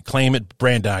claim it.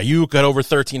 Brandon Ayuk got over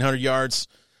 1,300 yards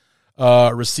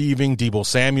receiving. Deebo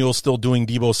Samuel still doing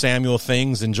Deebo Samuel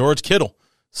things. And George Kittle,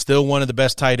 still one of the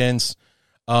best tight ends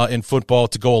in football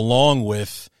to go along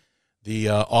with the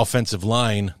offensive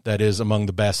line that is among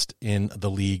the best in the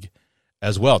league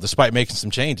as well. Despite making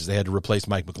some changes, they had to replace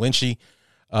Mike McGlinchey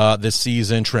this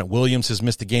season. Trent Williams has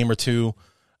missed a game or two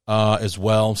as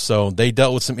well. So they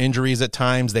dealt with some injuries at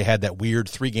times. They had that weird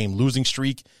 3-game losing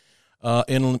streak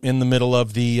in the middle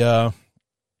of the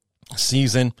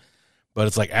season. But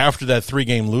it's like after that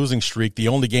 3-game losing streak, the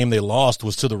only game they lost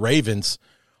was to the Ravens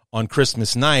on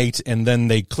Christmas night, and then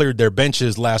they cleared their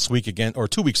benches last week again, or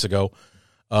 2 weeks ago,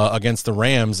 against the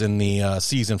Rams in the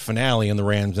season finale, and the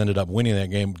Rams ended up winning that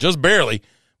game just barely,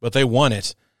 but they won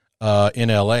it in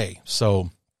L.A. So,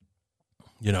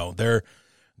 you know, they're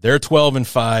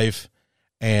 12-5,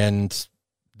 and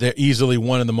they're easily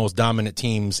one of the most dominant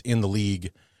teams in the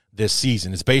league this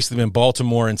season. It's basically been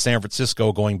Baltimore and San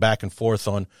Francisco going back and forth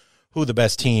on who the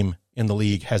best team in the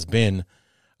league has been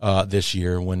this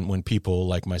year, when people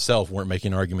like myself weren't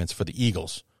making arguments for the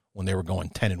Eagles when they were going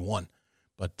 10-1.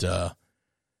 But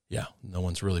yeah, no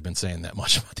one's really been saying that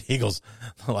much about the Eagles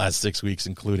the last 6 weeks,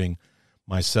 including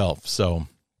myself. So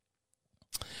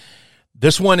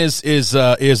this one is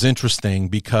interesting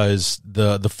because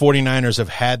the 49ers have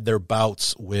had their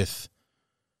bouts with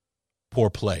poor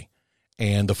play,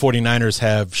 and the 49ers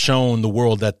have shown the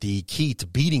world that the key to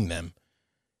beating them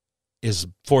is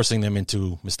forcing them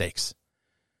into mistakes,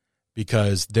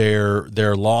 because their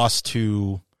loss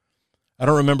to, I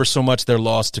don't remember so much their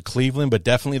loss to Cleveland, but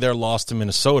definitely their loss to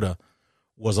Minnesota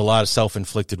was a lot of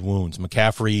self-inflicted wounds.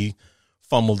 McCaffrey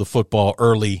fumbled the football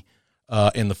early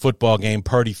in the football game.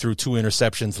 Purdy threw 2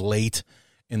 interceptions late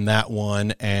in that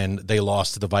one, and they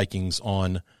lost to the Vikings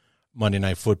on Monday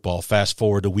Night Football. Fast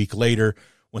forward a week later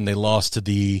when they lost to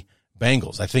the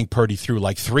Bengals. I think Purdy threw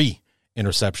like 3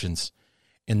 interceptions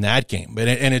in that game.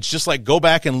 And it's just like, go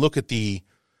back and look at the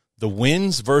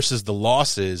wins versus the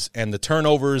losses and the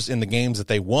turnovers in the games that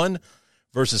they won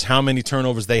versus how many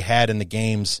turnovers they had in the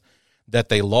games that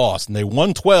they lost. And they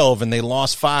won 12 and they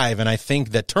lost 5. And I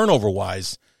think that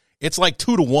turnover-wise, it's like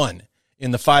 2-1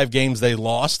 in the 5 games they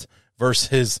lost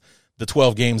versus the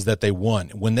 12 games that they won.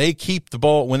 When they keep the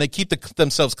ball, when they keep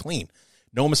themselves clean,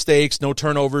 no mistakes, no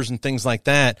turnovers and things like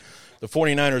that, the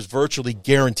 49ers virtually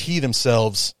guarantee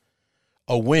themselves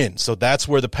a win. So that's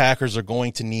where the Packers are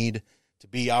going to need to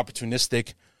be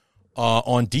opportunistic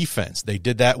on defense. They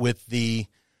did that with the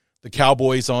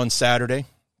Cowboys on Saturday.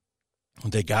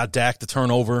 They got Dak to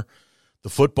turn over the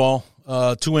football, 2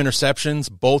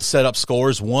 interceptions, both set up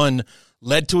scores. One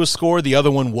led to a score. The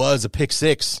other one was a pick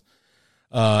six,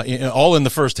 all in the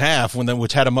first half,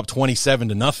 which had them up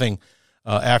 27-0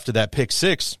 after that pick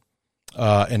six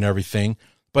and everything.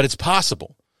 But it's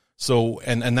possible. So,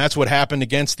 and that's what happened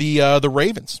against the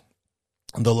Ravens.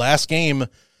 The last game,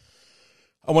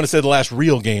 I want to say the last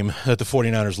real game that the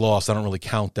 49ers lost. I don't really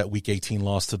count that Week 18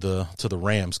 loss to the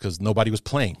Rams because nobody was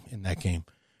playing in that game.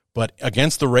 But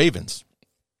against the Ravens,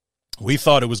 we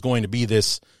thought it was going to be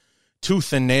this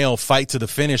tooth and nail fight to the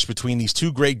finish between these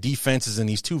 2 great defenses and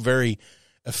these 2 very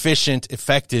efficient,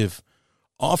 effective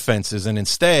offenses. And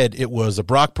instead, it was a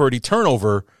Brock Purdy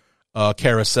turnover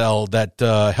carousel that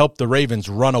helped the Ravens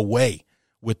run away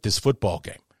with this football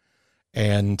game.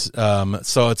 And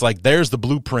so it's like there's the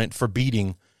blueprint for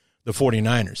beating the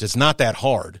 49ers. It's not that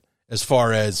hard as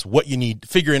far as what you need,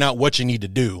 figuring out what you need to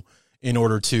do in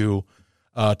order to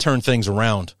turn things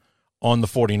around on the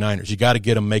 49ers. You got to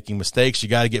get them making mistakes. You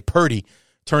got to get Purdy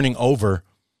turning over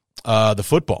the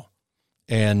football.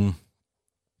 And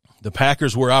the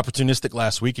Packers were opportunistic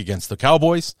last week against the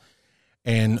Cowboys,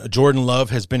 and Jordan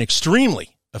Love has been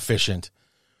extremely efficient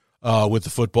with the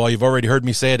football. You've already heard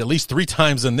me say it at least 3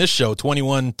 times in this show,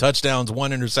 21 touchdowns,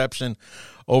 1 interception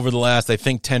over the last, I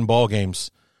think, 10 ball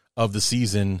games of the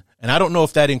season. And I don't know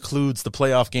if that includes the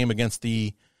playoff game against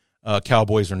the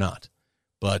Cowboys or not,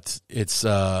 but it's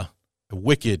a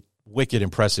wicked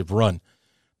impressive run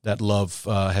that Love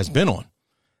has been on.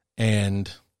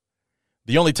 And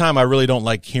the only time I really don't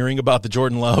like hearing about the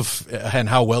Jordan Love and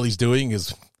how well he's doing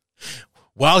is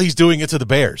while he's doing it to the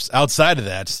Bears. Outside of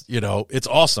that, you know, it's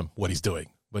awesome what he's doing.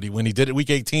 But when he did it Week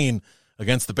 18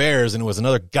 against the Bears, and it was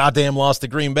another goddamn loss to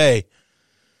Green Bay.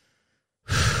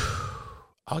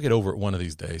 I'll get over it one of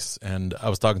these days. And I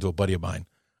was talking to a buddy of mine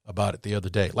about it the other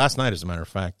day, last night, as a matter of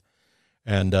fact.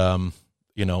 And,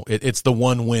 it's the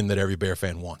one win that every Bear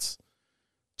fan wants,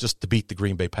 just to beat the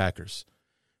Green Bay Packers.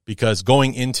 Because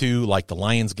going into like the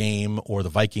Lions game or the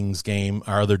Vikings game,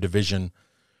 our other division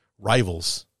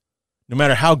rivals, no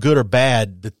matter how good or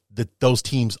bad that those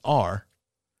teams are,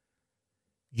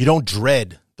 you don't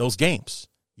dread those games.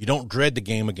 You don't dread the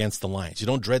game against the Lions. You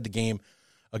don't dread the game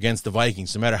against the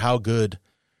Vikings, no matter how good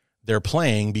they're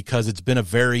playing, because it's been a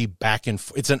very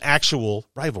it's an actual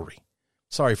rivalry.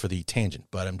 Sorry for the tangent,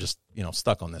 but I'm just,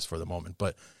 stuck on this for the moment.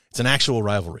 But it's an actual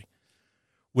rivalry.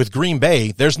 With Green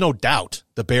Bay, there's no doubt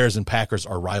the Bears and Packers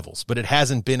are rivals, but it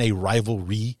hasn't been a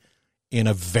rivalry in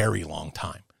a very long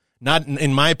time. Not,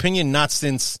 in my opinion, not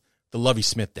since the Lovie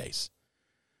Smith days.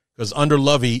 Because under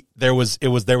Lovie, there was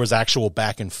actual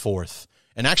back and forth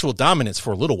and actual dominance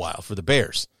for a little while for the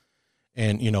Bears,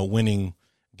 and winning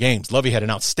games. Lovie had an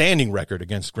outstanding record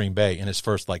against Green Bay in his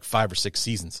first 5 or 6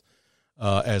 seasons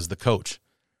as the coach,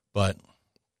 but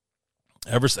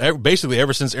ever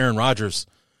since Aaron Rodgers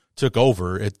took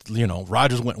over,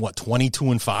 Rodgers went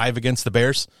 22-5 against the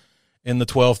Bears in the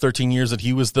 12-13 years that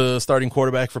he was the starting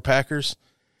quarterback for Packers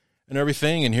and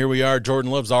everything, and here we are.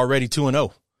 Jordan Love's already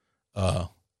 2-0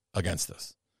 against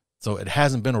us. So it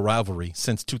hasn't been a rivalry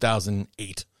since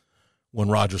 2008 when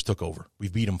Rodgers took over.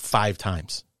 We've beat him 5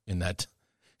 times in that.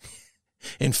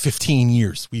 In 15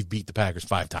 years, we've beat the Packers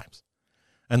 5 times.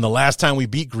 And the last time we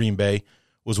beat Green Bay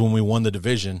was when we won the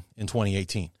division in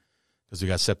 2018. Because we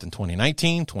got swept in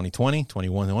 2019, 2020,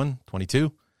 21,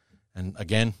 22, and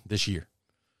again this year.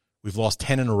 We've lost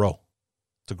 10 in a row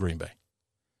to Green Bay.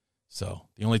 So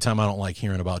the only time I don't like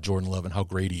hearing about Jordan Love and how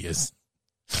great he is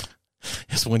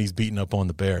when he's beating up on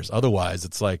the Bears. Otherwise,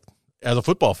 it's like, as a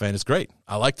football fan, it's great.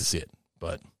 I like to see it.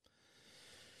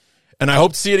 And I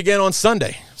hope to see it again on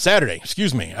Saturday.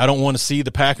 I don't want to see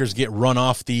the Packers get run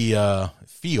off the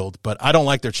field, but I don't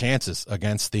like their chances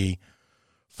against the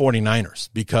 49ers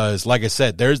because, like I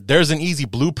said, there's an easy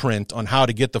blueprint on how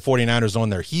to get the 49ers on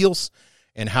their heels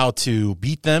and how to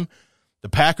beat them. The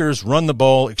Packers run the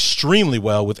ball extremely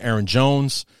well with Aaron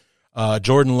Jones,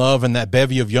 Jordan Love, and that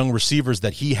bevy of young receivers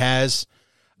that he has,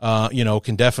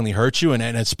 can definitely hurt you.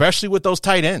 And especially with those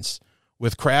tight ends,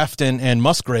 with Kraft and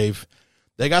Musgrave,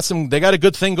 they got a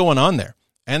good thing going on there.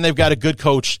 And they've got a good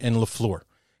coach in LaFleur,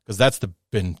 because that's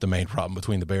been the main problem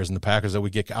between the Bears and the Packers, that we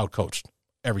get outcoached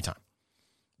every time.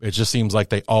 It just seems like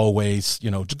they always,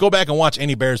 just go back and watch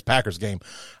any Bears-Packers game.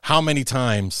 How many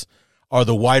times are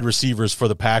the wide receivers for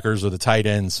the Packers or the tight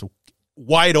ends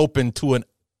wide open to a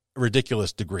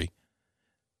ridiculous degree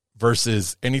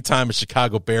versus anytime a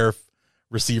Chicago Bear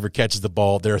receiver catches the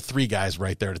ball, there are 3 guys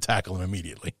right there to tackle him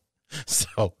immediately.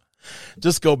 So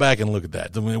just go back and look at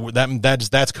that. I mean,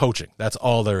 that's coaching. That's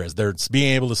all there is. They're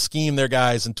being able to scheme their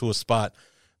guys into a spot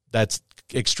that's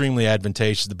extremely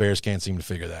advantageous. The Bears can't seem to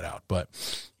figure that out. But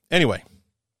anyway,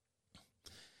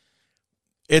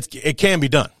 it can be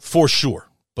done for sure.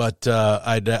 But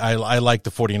I like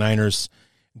the 49ers.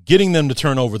 Getting them to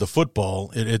turn over the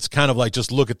football, it's kind of like,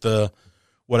 just look at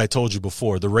what I told you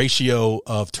before, the ratio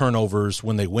of turnovers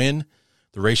when they win,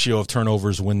 the ratio of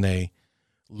turnovers when they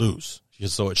lose.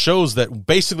 So it shows that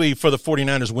basically for the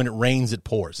 49ers, when it rains, it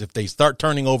pours. If they start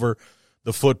turning over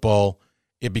the football,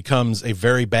 it becomes a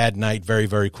very bad night very,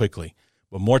 very quickly.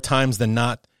 But more times than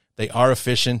not, they are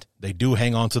efficient. They do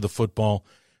hang on to the football.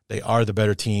 They are the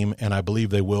better team, and I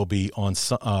believe they will be on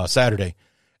Saturday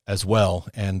as well,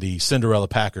 and the Cinderella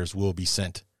Packers will be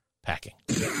sent packing.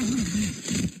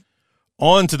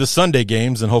 On to the Sunday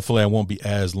games, and hopefully I won't be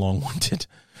as long-winded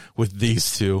with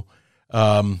these two,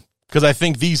 because I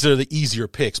think these are the easier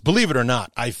picks. Believe it or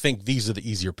not, I think these are the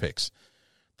easier picks.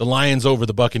 The Lions over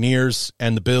the Buccaneers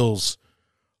and the Bills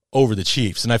over the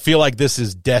Chiefs. And I feel like this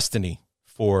is destiny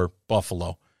for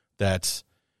Buffalo, that,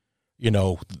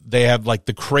 they have like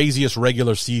the craziest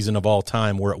regular season of all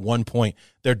time, where at one point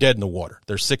they're dead in the water.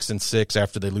 They're 6-6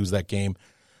 after they lose that game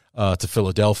to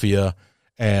Philadelphia.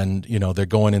 And, they're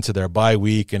going into their bye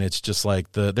week, and it's just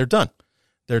like they're done.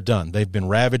 They're done. They've been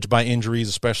ravaged by injuries,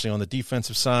 especially on the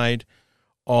defensive side,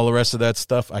 all the rest of that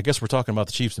stuff. I guess we're talking about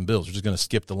the Chiefs and Bills. We're just going to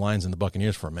skip the Lions and the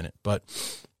Buccaneers for a minute. But,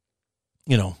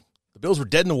 the Bills were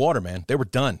dead in the water, man. They were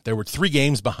done. They were 3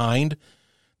 games behind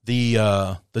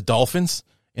the Dolphins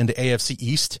in the AFC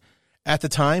East at the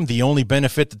time. The only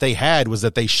benefit that they had was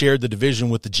that they shared the division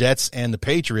with the Jets and the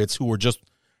Patriots, who were just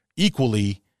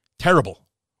equally terrible,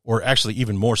 or actually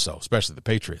even more so, especially the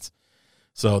Patriots.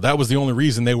 So that was the only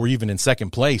reason they were even in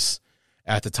second place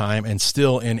at the time and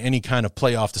still in any kind of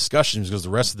playoff discussions because the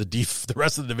rest of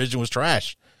the division was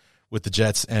trash with the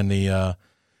Jets and the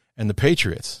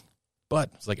Patriots. But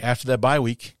it's like after that bye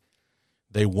week,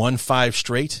 they won 5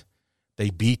 straight. They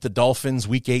beat the Dolphins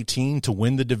week 18 to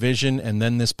win the division, and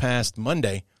then this past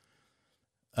Monday,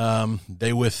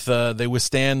 they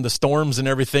withstand the storms and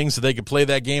everything so they could play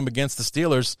that game against the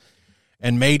Steelers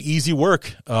and made easy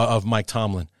work of Mike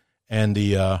Tomlin and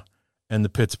the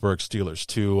Pittsburgh Steelers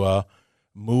to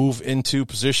move into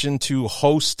position to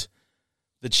host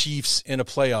the Chiefs in a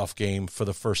playoff game for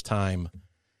the first time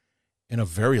in a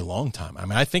very long time. I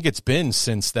mean, I think it's been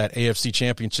since that AFC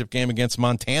Championship game against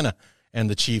Montana and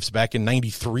the Chiefs back in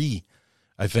 '93.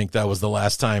 I think that was the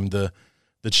last time the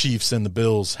Chiefs and the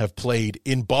Bills have played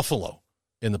in Buffalo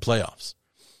in the playoffs.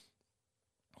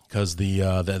 Because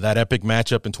that epic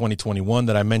matchup in 2021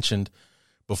 that I mentioned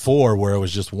before, where it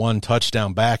was just one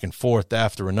touchdown back and forth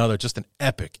after another, just an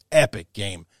epic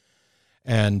game.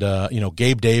 And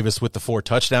Gabe Davis with the 4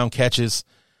 touchdown catches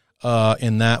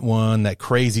in that one, that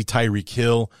crazy Tyreek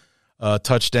Hill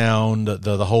touchdown,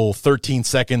 the whole 13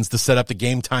 seconds to set up the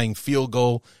game-tying field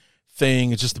goal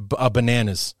thing. It's just a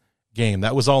bananas game.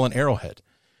 That was all in Arrowhead.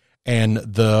 And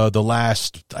the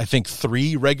last, I think,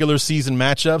 3 regular season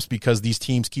matchups, because these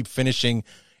teams keep finishing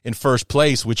in first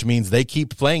place, which means they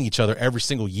keep playing each other every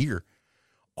single year.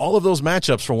 All of those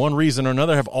matchups, for one reason or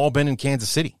another, have all been in Kansas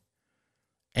City.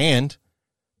 And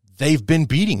they've been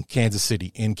beating Kansas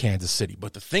City in Kansas City.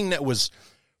 But the thing that was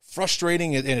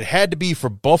frustrating, and it had to be for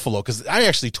Buffalo, because I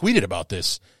actually tweeted about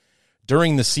this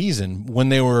during the season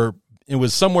when it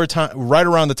was somewhere right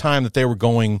around the time that they were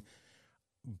going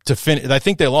to finish. I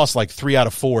think they lost like 3 out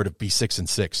of 4 to be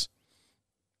 6-6.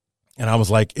 And I was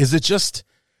like, is it just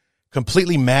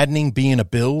completely maddening being a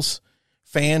Bills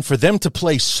fan for them to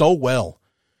play so well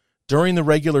during the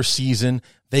regular season?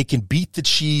 They can beat the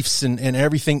Chiefs and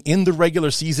everything in the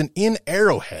regular season in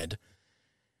Arrowhead,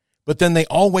 but then they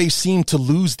always seem to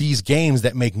lose these games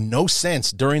that make no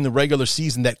sense during the regular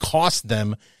season that cost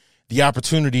them the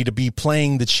opportunity to be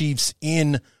playing the Chiefs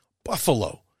in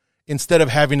Buffalo instead of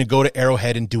having to go to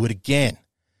Arrowhead and do it again.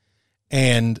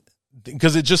 And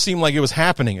because it just seemed like it was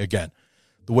happening again.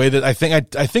 The way that I think I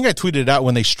tweeted it out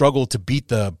when they struggled to beat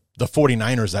the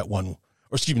 49ers that one, or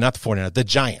excuse me, not the 49ers, the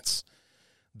Giants.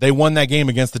 They won that game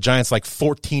against the Giants like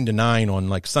 14-9 on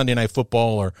like Sunday Night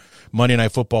Football or Monday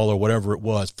Night Football or whatever it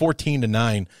was.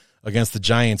 14-9 against the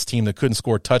Giants team that couldn't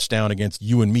score a touchdown against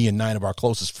you and me and 9 of our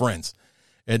closest friends.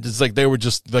 It's like they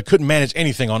couldn't manage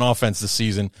anything on offense this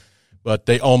season, but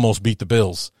they almost beat the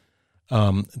Bills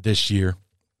this year.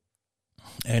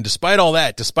 And despite all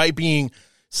that, despite being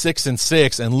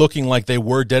 6-6 and looking like they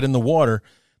were dead in the water,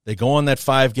 they go on that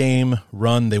 5-game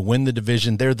run. They win the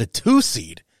division. They're the 2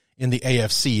 seed in the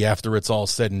AFC after it's all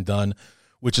said and done,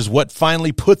 which is what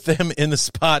finally put them in the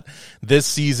spot this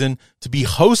season to be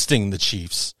hosting the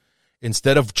Chiefs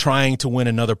instead of trying to win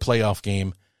another playoff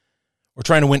game or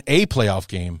trying to win a playoff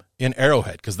game in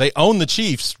Arrowhead, because they own the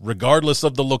Chiefs regardless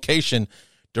of the location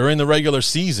during the regular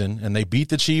season, and they beat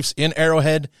the Chiefs in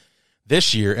Arrowhead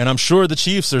this year. And I'm sure the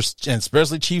Chiefs and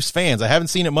especially Chiefs fans, I haven't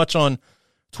seen it much on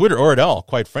Twitter or at all,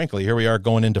 quite frankly. Here we are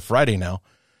going into Friday now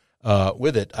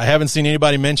with it. I haven't seen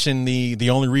anybody mention the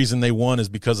only reason they won is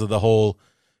because of the whole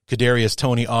Kadarius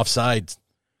Toney offside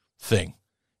thing,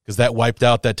 because that wiped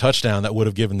out that touchdown that would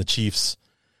have given the Chiefs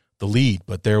the lead.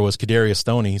 But there was Kadarius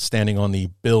Toney standing on the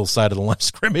Bills side of the line of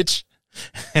scrimmage,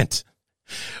 and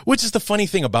which is the funny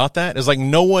thing about that is like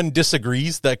no one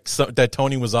disagrees that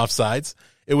Toney was offsides.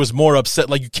 It was more upset,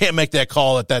 like you can't make that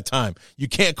call at that time. You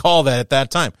can't call that at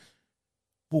that time.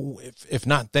 Well, if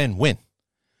not, then when?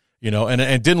 And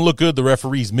it didn't look good. The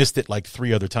referees missed it like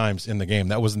 3 other times in the game.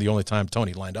 That wasn't the only time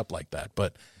Toney lined up like that.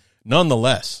 But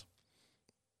nonetheless,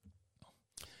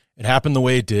 it happened the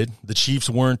way it did. The Chiefs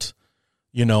weren't,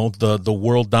 the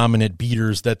world-dominant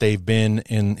beaters that they've been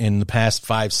in the past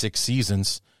 5-6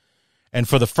 seasons. And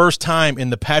for the first time in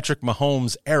the Patrick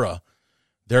Mahomes era,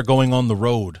 they're going on the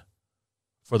road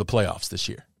for the playoffs this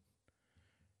year.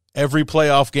 Every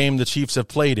playoff game the Chiefs have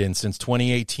played in since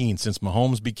 2018, since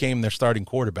Mahomes became their starting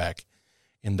quarterback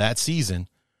in that season,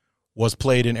 was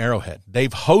played in Arrowhead.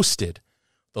 They've hosted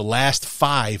the last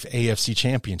 5 AFC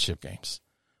championship games.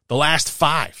 The last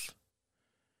 5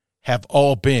 have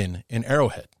all been in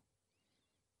Arrowhead.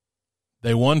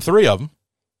 They won 3 of them.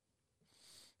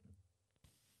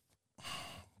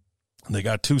 They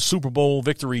got 2 Super Bowl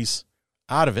victories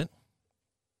out of it.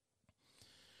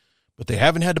 But they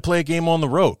haven't had to play a game on the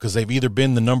road because they've either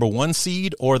been the number 1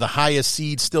 seed or the highest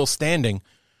seed still standing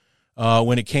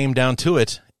when it came down to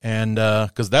it. And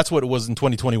because that's what it was in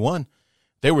 2021.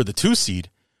 They were the 2 seed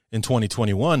in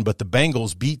 2021, but the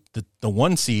Bengals beat the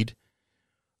 1 seed,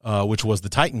 which was the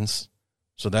Titans.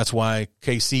 So that's why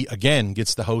KC, again,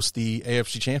 gets to host the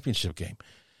AFC Championship game.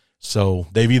 So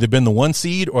they've either been the 1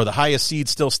 seed or the highest seed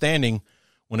still standing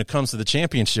when it comes to the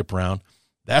championship round.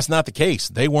 That's not the case.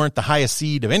 They weren't the highest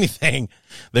seed of anything.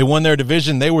 They won their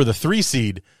division. They were the 3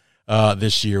 seed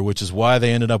this year, which is why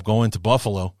they ended up going to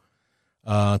Buffalo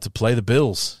to play the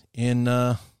Bills in,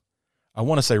 I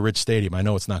want to say Rich Stadium. I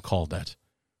know it's not called that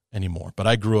anymore, but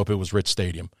I grew up, it was Rich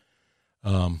Stadium.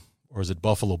 Or is it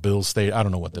Buffalo Bills Stadium? I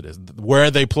don't know what that is.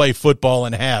 Where they play football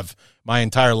and have my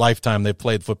entire lifetime, they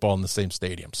played football in the same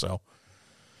stadium. So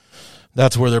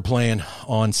that's where they're playing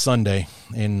on Sunday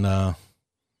in 5:30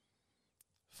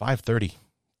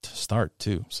 to start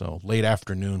too. So late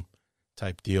afternoon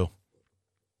type deal.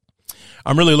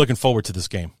 I'm really looking forward to this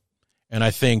game. And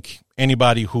I think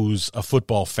anybody who's a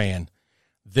football fan,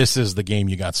 this is the game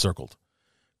you got circled.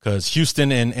 Because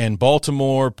Houston and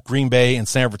Baltimore, Green Bay, and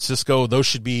San Francisco, those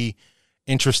should be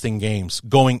interesting games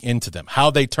going into them.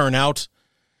 How they turn out,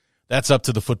 that's up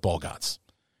to the football gods.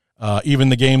 Even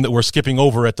the game that we're skipping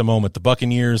over at the moment, the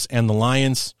Buccaneers and the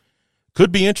Lions,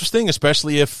 could be interesting,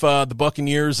 especially if the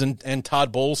Buccaneers and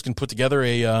Todd Bowles can put together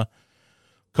a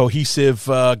cohesive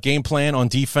game plan on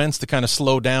defense to kind of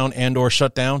slow down and or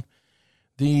shut down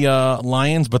the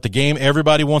Lions. But the game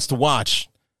everybody wants to watch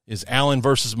is Allen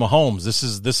versus Mahomes. This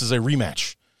is a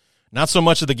rematch. Not so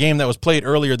much of the game that was played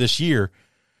earlier this year,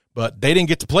 but they didn't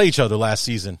get to play each other last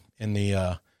season in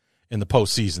the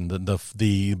postseason.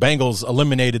 The Bengals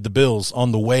eliminated the Bills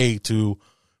on the way to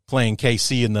playing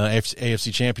KC in the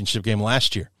AFC Championship game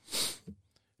last year.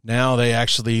 Now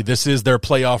this is their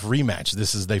playoff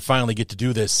rematch. They finally get to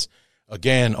do this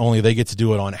again, only they get to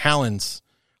do it on Allen's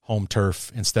home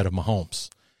turf instead of Mahomes.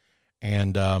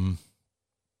 And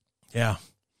yeah.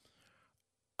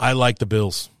 I like the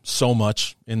Bills so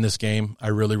much in this game. I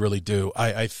really, really do.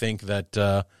 I think that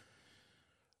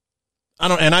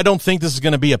I don't think this is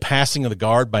going to be a passing of the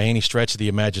guard by any stretch of the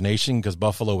imagination, because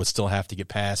Buffalo would still have to get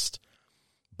past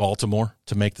Baltimore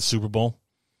to make the Super Bowl,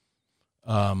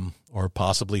 or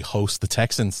possibly host the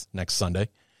Texans next Sunday.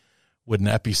 Wouldn't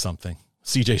that be something?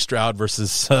 C.J. Stroud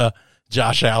versus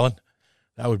Josh Allen.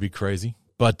 That would be crazy.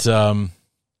 But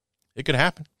it could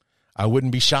happen. I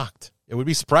wouldn't be shocked. It would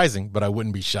be surprising, but I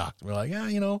wouldn't be shocked. We're like, yeah,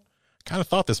 kind of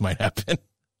thought this might happen.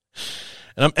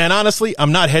 And honestly,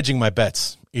 I'm not hedging my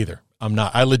bets either. I'm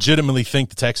not. I legitimately think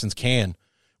the Texans can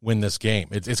win this game.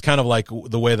 It's kind of like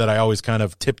the way that I always kind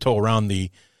of tiptoe around the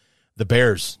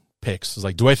Bears picks. It's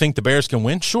like, do I think the Bears can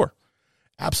win? Sure.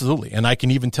 Absolutely. And I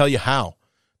can even tell you how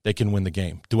they can win the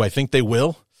game. Do I think they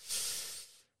will?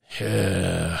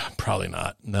 Probably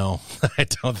not. No, I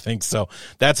don't think so.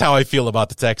 That's how I feel about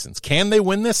the Texans. Can they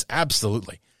win this?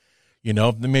 Absolutely. They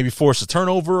maybe force a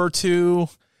turnover or two.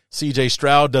 C.J.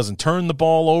 Stroud doesn't turn the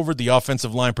ball over. The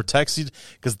offensive line protects you,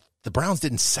 because the Browns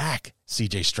didn't sack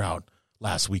C.J. Stroud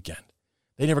last weekend.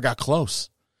 They never got close.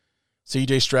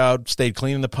 C.J. Stroud stayed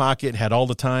clean in the pocket, had all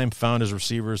the time, found his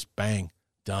receivers, bang,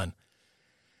 done.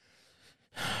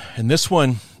 And this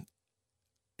one,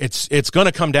 It's going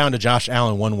to come down to Josh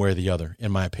Allen one way or the other,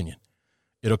 in my opinion.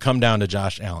 It'll come down to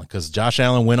Josh Allen, because Josh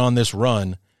Allen went on this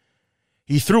run.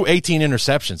 He threw 18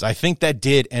 interceptions. I think that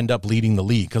did end up leading the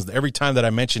league, because every time that I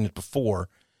mentioned it before,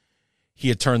 he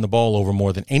had turned the ball over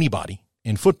more than anybody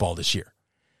in football this year.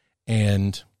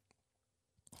 And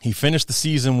he finished the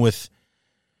season with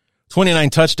 29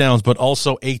 touchdowns, but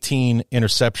also 18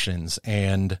 interceptions.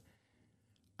 And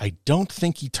I don't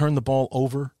think he turned the ball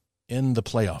over in the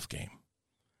playoff game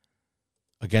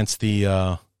against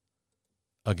the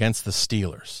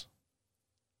Steelers.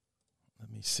 Let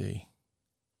me see.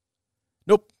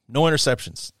 Nope, no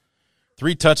interceptions.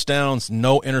 3 touchdowns,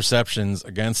 no interceptions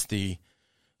against the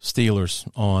Steelers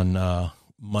on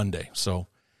Monday. So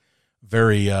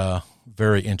very,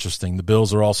 very interesting. The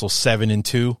Bills are also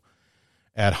 7-2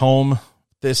 at home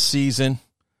this season.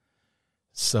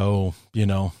 So,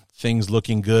 things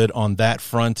looking good on that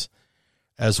front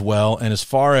as well. And as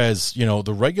far as,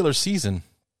 the regular season,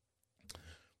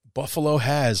 Buffalo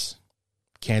has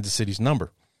Kansas City's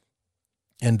number.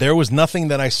 And there was nothing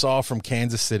that I saw from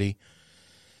Kansas City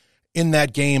in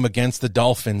that game against the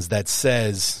Dolphins that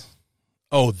says,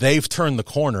 oh, they've turned the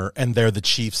corner and they're the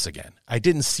Chiefs again. I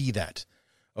didn't see that.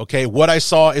 Okay, what I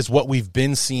saw is what we've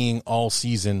been seeing all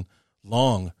season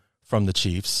long from the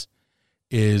Chiefs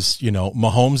is,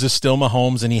 Mahomes is still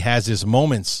Mahomes, and he has his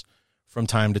moments from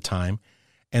time to time.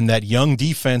 And that young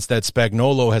defense that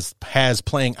Spagnuolo has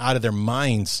playing out of their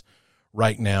minds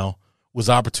right now was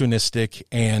opportunistic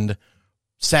and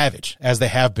savage, as they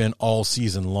have been all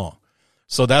season long.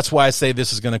 So that's why I say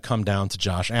this is going to come down to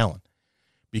Josh Allen,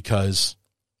 because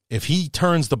if he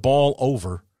turns the ball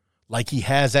over like he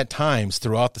has at times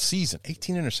throughout the season,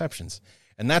 18 interceptions,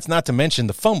 and that's not to mention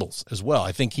the fumbles as well.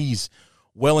 I think he's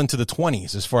well into the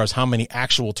 20s as far as how many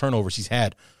actual turnovers he's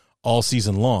had all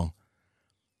season long.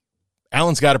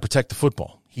 Allen's got to protect the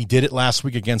football. He did it last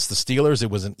week against the Steelers. It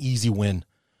was an easy win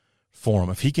for him.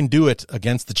 If he can do it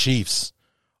against the Chiefs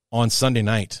on Sunday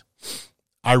night,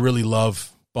 I really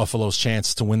love Buffalo's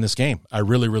chance to win this game. I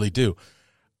really, really do.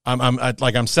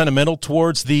 I'm sentimental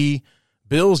towards the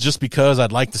Bills just because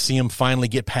I'd like to see them finally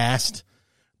get past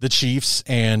the Chiefs,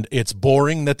 and it's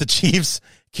boring that the Chiefs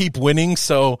keep winning.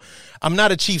 So I'm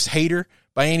not a Chiefs hater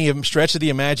by any stretch of the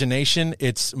imagination.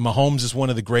 It's Mahomes is one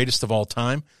of the greatest of all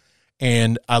time,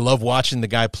 and I love watching the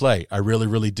guy play. I really,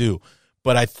 really do.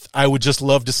 But I would just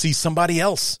love to see somebody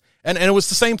else. And it was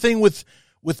the same thing with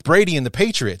Brady and the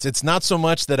Patriots. It's not so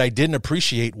much that I didn't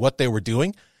appreciate what they were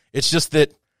doing. It's just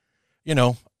that,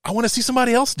 I want to see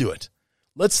somebody else do it.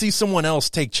 Let's see someone else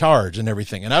take charge and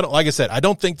everything. And like I said, I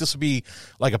don't think this would be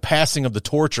like a passing of the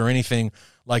torch or anything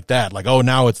like that. Like, oh,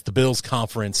 now it's the Bills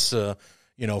conference, for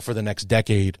the next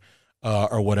decade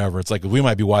or whatever. It's like we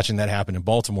might be watching that happen in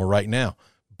Baltimore right now.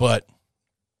 But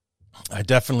I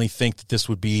definitely think that this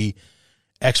would be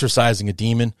exercising a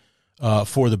demon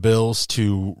for the Bills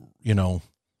to,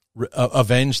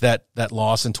 avenge that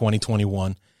loss in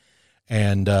 2021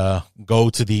 and go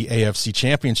to the AFC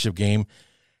Championship game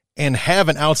and have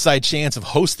an outside chance of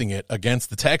hosting it against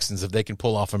the Texans if they can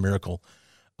pull off a miracle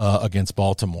against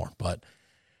Baltimore. But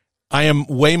I am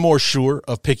way more sure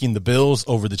of picking the Bills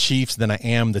over the Chiefs than I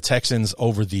am the Texans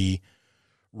over the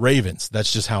Ravens.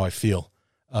 That's just how I feel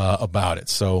about it.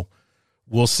 So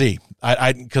we'll see.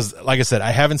 Because, like I said,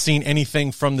 I haven't seen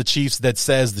anything from the Chiefs that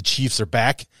says the Chiefs are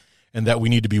back and that we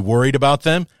need to be worried about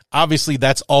them. Obviously,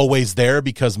 that's always there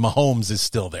because Mahomes is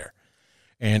still there.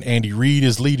 And Andy Reid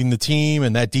is leading the team,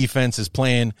 and that defense is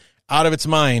playing out of its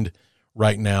mind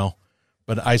right now.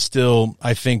 But I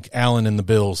think Allen and the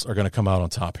Bills are going to come out on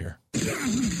top here.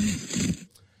 And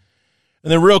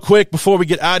then real quick, before we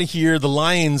get out of here, the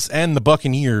Lions and the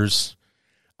Buccaneers,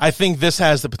 I think this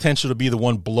has the potential to be the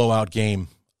one blowout game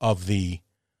of the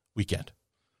weekend.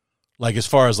 Like as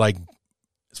far as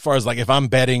if I'm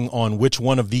betting on which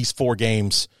one of these four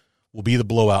games will be the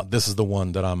blowout, this is the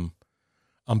one that I'm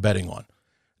betting on.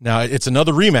 Now, it's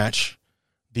another rematch.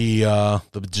 The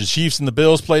Chiefs and the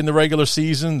Bills played in the regular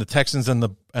season. The Texans and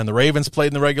the Ravens played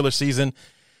in the regular season.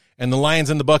 And the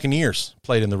Lions and the Buccaneers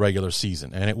played in the regular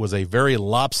season. And it was a very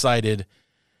lopsided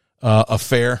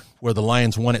affair where the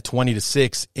Lions won it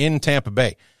 20-6 in Tampa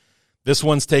Bay. This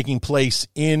one's taking place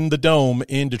in the Dome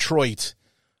in Detroit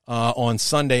on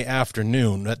Sunday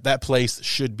afternoon. That place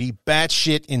should be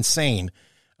batshit insane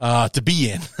to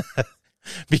be in.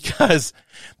 Because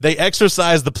they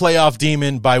exercised the playoff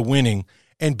demon by winning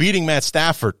and beating Matt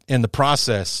Stafford in the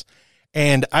process.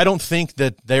 And I don't think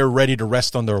that they're ready to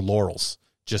rest on their laurels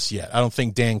just yet. I don't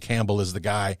think Dan Campbell is the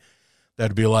guy that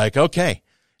would be like, okay,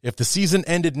 if the season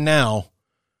ended now,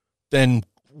 then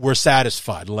we're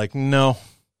satisfied. Like, no,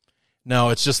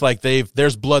 it's just like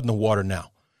there's blood in the water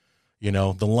now.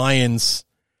 The Lions,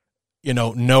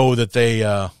 know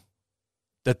that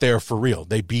that they're for real.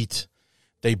 They beat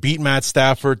Matt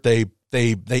Stafford. They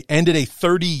ended a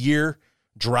 30-year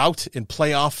drought in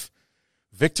playoff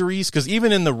victories because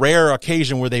even in the rare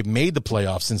occasion where they've made the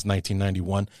playoffs since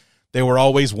 1991, they were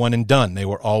always one and done. They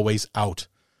were always out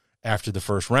after the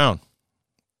first round.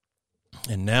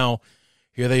 And now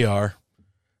here they are.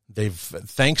 They've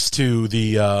thanks to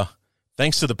the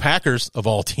Packers of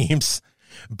all teams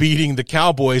beating the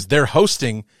Cowboys, they're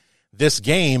hosting this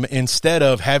game instead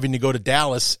of having to go to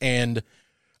Dallas and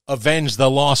avenge the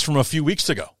loss from a few weeks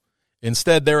ago.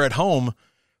 Instead, they're at home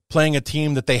playing a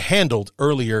team that they handled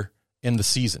earlier in the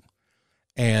season.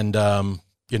 And,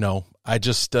 I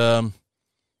just and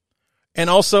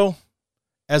also,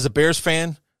 as a Bears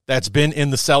fan that's been in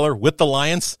the cellar with the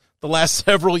Lions the last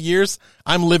several years,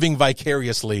 I'm living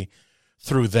vicariously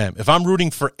through them. If I'm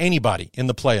rooting for anybody in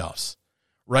the playoffs,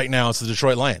 right now it's the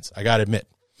Detroit Lions. I got to admit,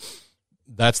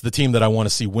 that's the team that I want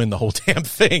to see win the whole damn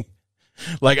thing.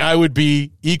 Like, I would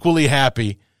be equally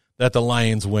happy that the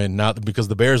Lions win, not because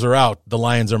the Bears are out. The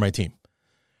Lions are my team.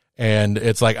 And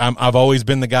it's like I've always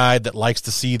been the guy that likes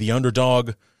to see the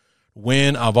underdog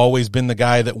win. I've always been the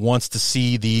guy that wants to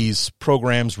see these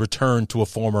programs return to a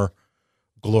former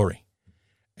glory.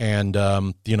 And,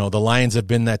 the Lions have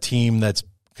been that team that's,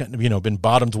 been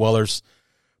bottom dwellers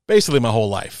basically my whole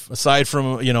life, aside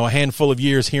from, a handful of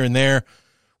years here and there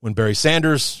when Barry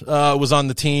Sanders was on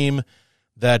the team.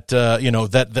 That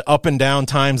that the up and down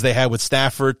times they had with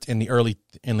Stafford in the early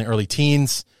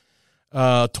teens,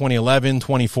 2011,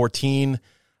 2014,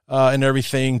 and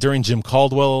everything. During Jim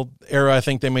Caldwell era, I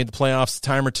think they made the playoffs a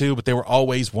time or two, but they were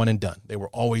always one and done. They were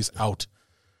always out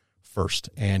first.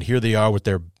 And here they are with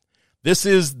this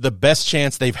is the best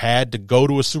chance they've had to go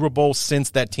to a Super Bowl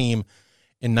since that team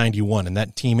in 91. And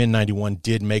that team in 91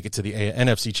 did make it to the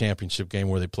NFC Championship game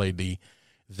where they played the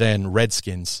then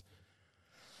Redskins.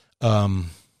 And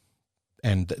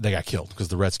they got killed because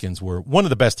the Redskins were one of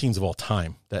the best teams of all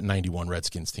time, that 91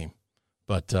 Redskins team.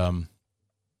 But,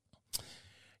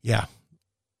 yeah,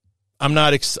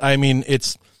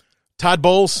 it's Todd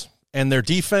Bowles and their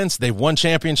defense. They've won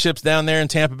championships down there in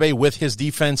Tampa Bay with his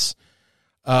defense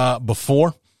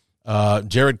before.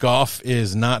 Jared Goff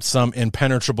is not some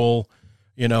impenetrable,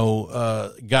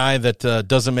 guy that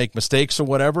doesn't make mistakes or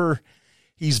whatever.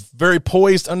 He's very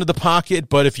poised under the pocket,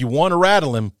 but if you want to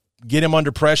rattle him, get him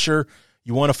under pressure,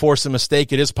 you want to force a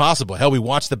mistake, it is possible. Hell, we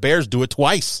watched the Bears do it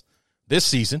twice this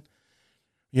season.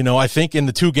 I think in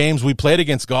the 2 games we played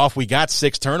against Goff, we got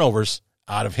 6 turnovers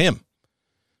out of him.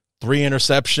 3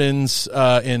 interceptions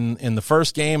in the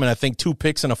first game, and I think 2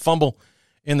 picks and a fumble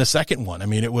in the second one. I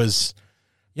mean, it was,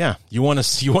 you want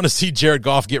to see Jared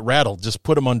Goff get rattled. Just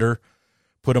put him under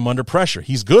pressure.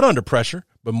 He's good under pressure,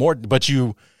 but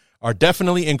you are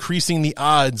definitely increasing the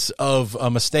odds of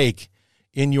a mistake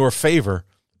in your favor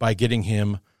by getting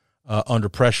him under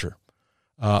pressure.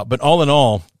 But all in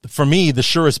all, for me, the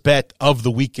surest bet of the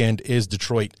weekend is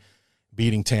Detroit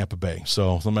beating Tampa Bay.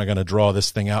 So I'm not going to draw this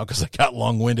thing out because I got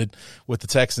long-winded with the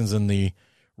Texans and the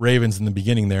Ravens in the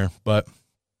beginning there. But,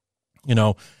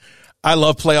 I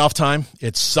love playoff time.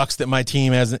 It sucks that my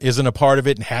team isn't a part of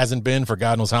it and hasn't been for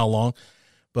God knows how long.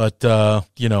 But,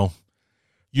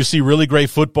 you see really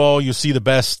great football. You see the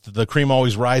best. The cream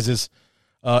always rises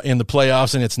in the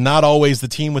playoffs, and it's not always the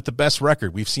team with the best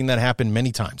record. We've seen that happen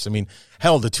many times. I mean,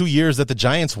 hell, the 2 years that the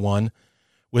Giants won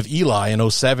with Eli in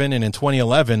 2007 and in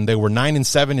 2011, they were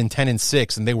 9-7 and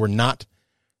 10-6, and they were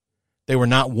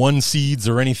not 1 seeds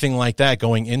or anything like that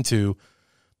going into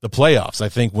the playoffs. I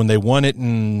think when they won it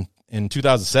in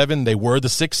 2007, they were the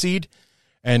 6th seed,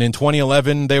 and in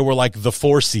 2011, they were like the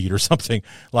 4 seed or something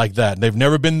like that. They've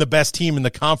never been the best team in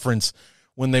the conference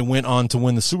when they went on to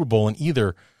win the Super Bowl in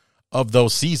either of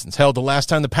those seasons. Hell, the last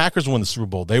time the Packers won the Super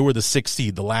Bowl, they were the 6th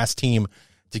seed, the last team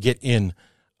to get in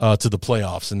to the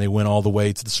playoffs, and they went all the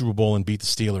way to the Super Bowl and beat the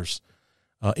Steelers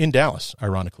in Dallas,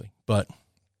 ironically. But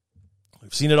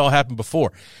we've seen it all happen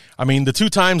before. I mean, the 2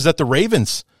 times that the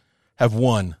Ravens have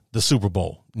won the Super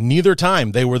Bowl, neither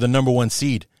time they were the number 1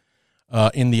 seed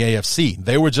in the AFC.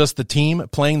 They were just the team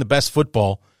playing the best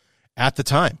football at the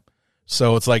time.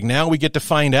 So it's like now we get to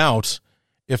find out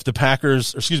if the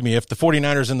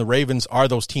 49ers and the Ravens are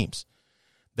those teams.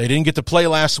 They didn't get to play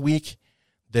last week.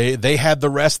 They had the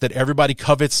rest that everybody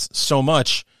covets so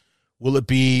much. Will it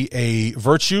be a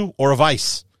virtue or a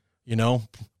vice?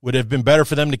 Would it have been better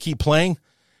for them to keep playing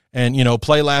and,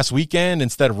 play last weekend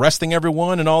instead of resting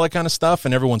everyone and all that kind of stuff,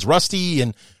 and everyone's rusty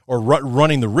or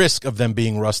running the risk of them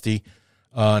being rusty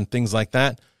and things like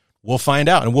that? We'll find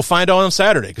out, and we'll find out on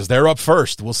Saturday because they're up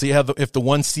first. We'll see if the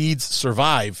 1 seeds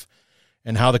survive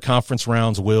and how the conference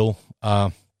rounds will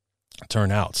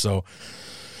turn out. So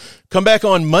come back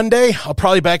on Monday. I'll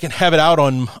probably back and have it out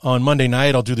on Monday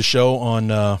night. I'll do the show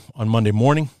on Monday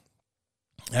morning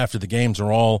after the games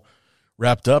are all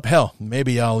wrapped up. Hell,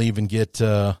 maybe I'll even get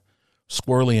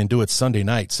squirrely and do it Sunday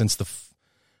night since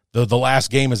the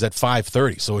last game is at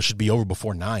 5:30, so it should be over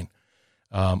before 9,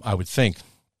 I would think.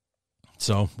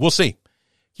 So we'll see.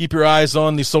 Keep your eyes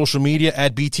on the social media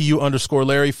at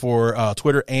BTU_Larry for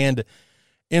Twitter and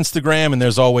Instagram, and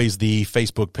there's always the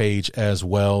Facebook page as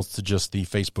well. To just the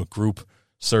Facebook group,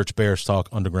 search Bears Talk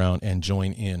Underground and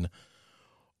join in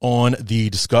on the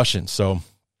discussion. So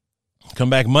come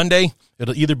back Monday.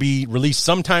 It'll either be released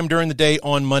sometime during the day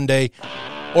on Monday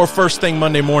or first thing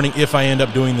Monday morning if I end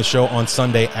up doing the show on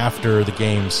Sunday after the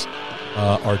games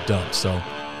are done. So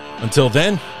until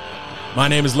then, my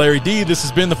name is Larry D. This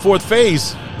has been The Fourth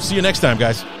Phase. See you next time,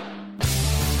 guys.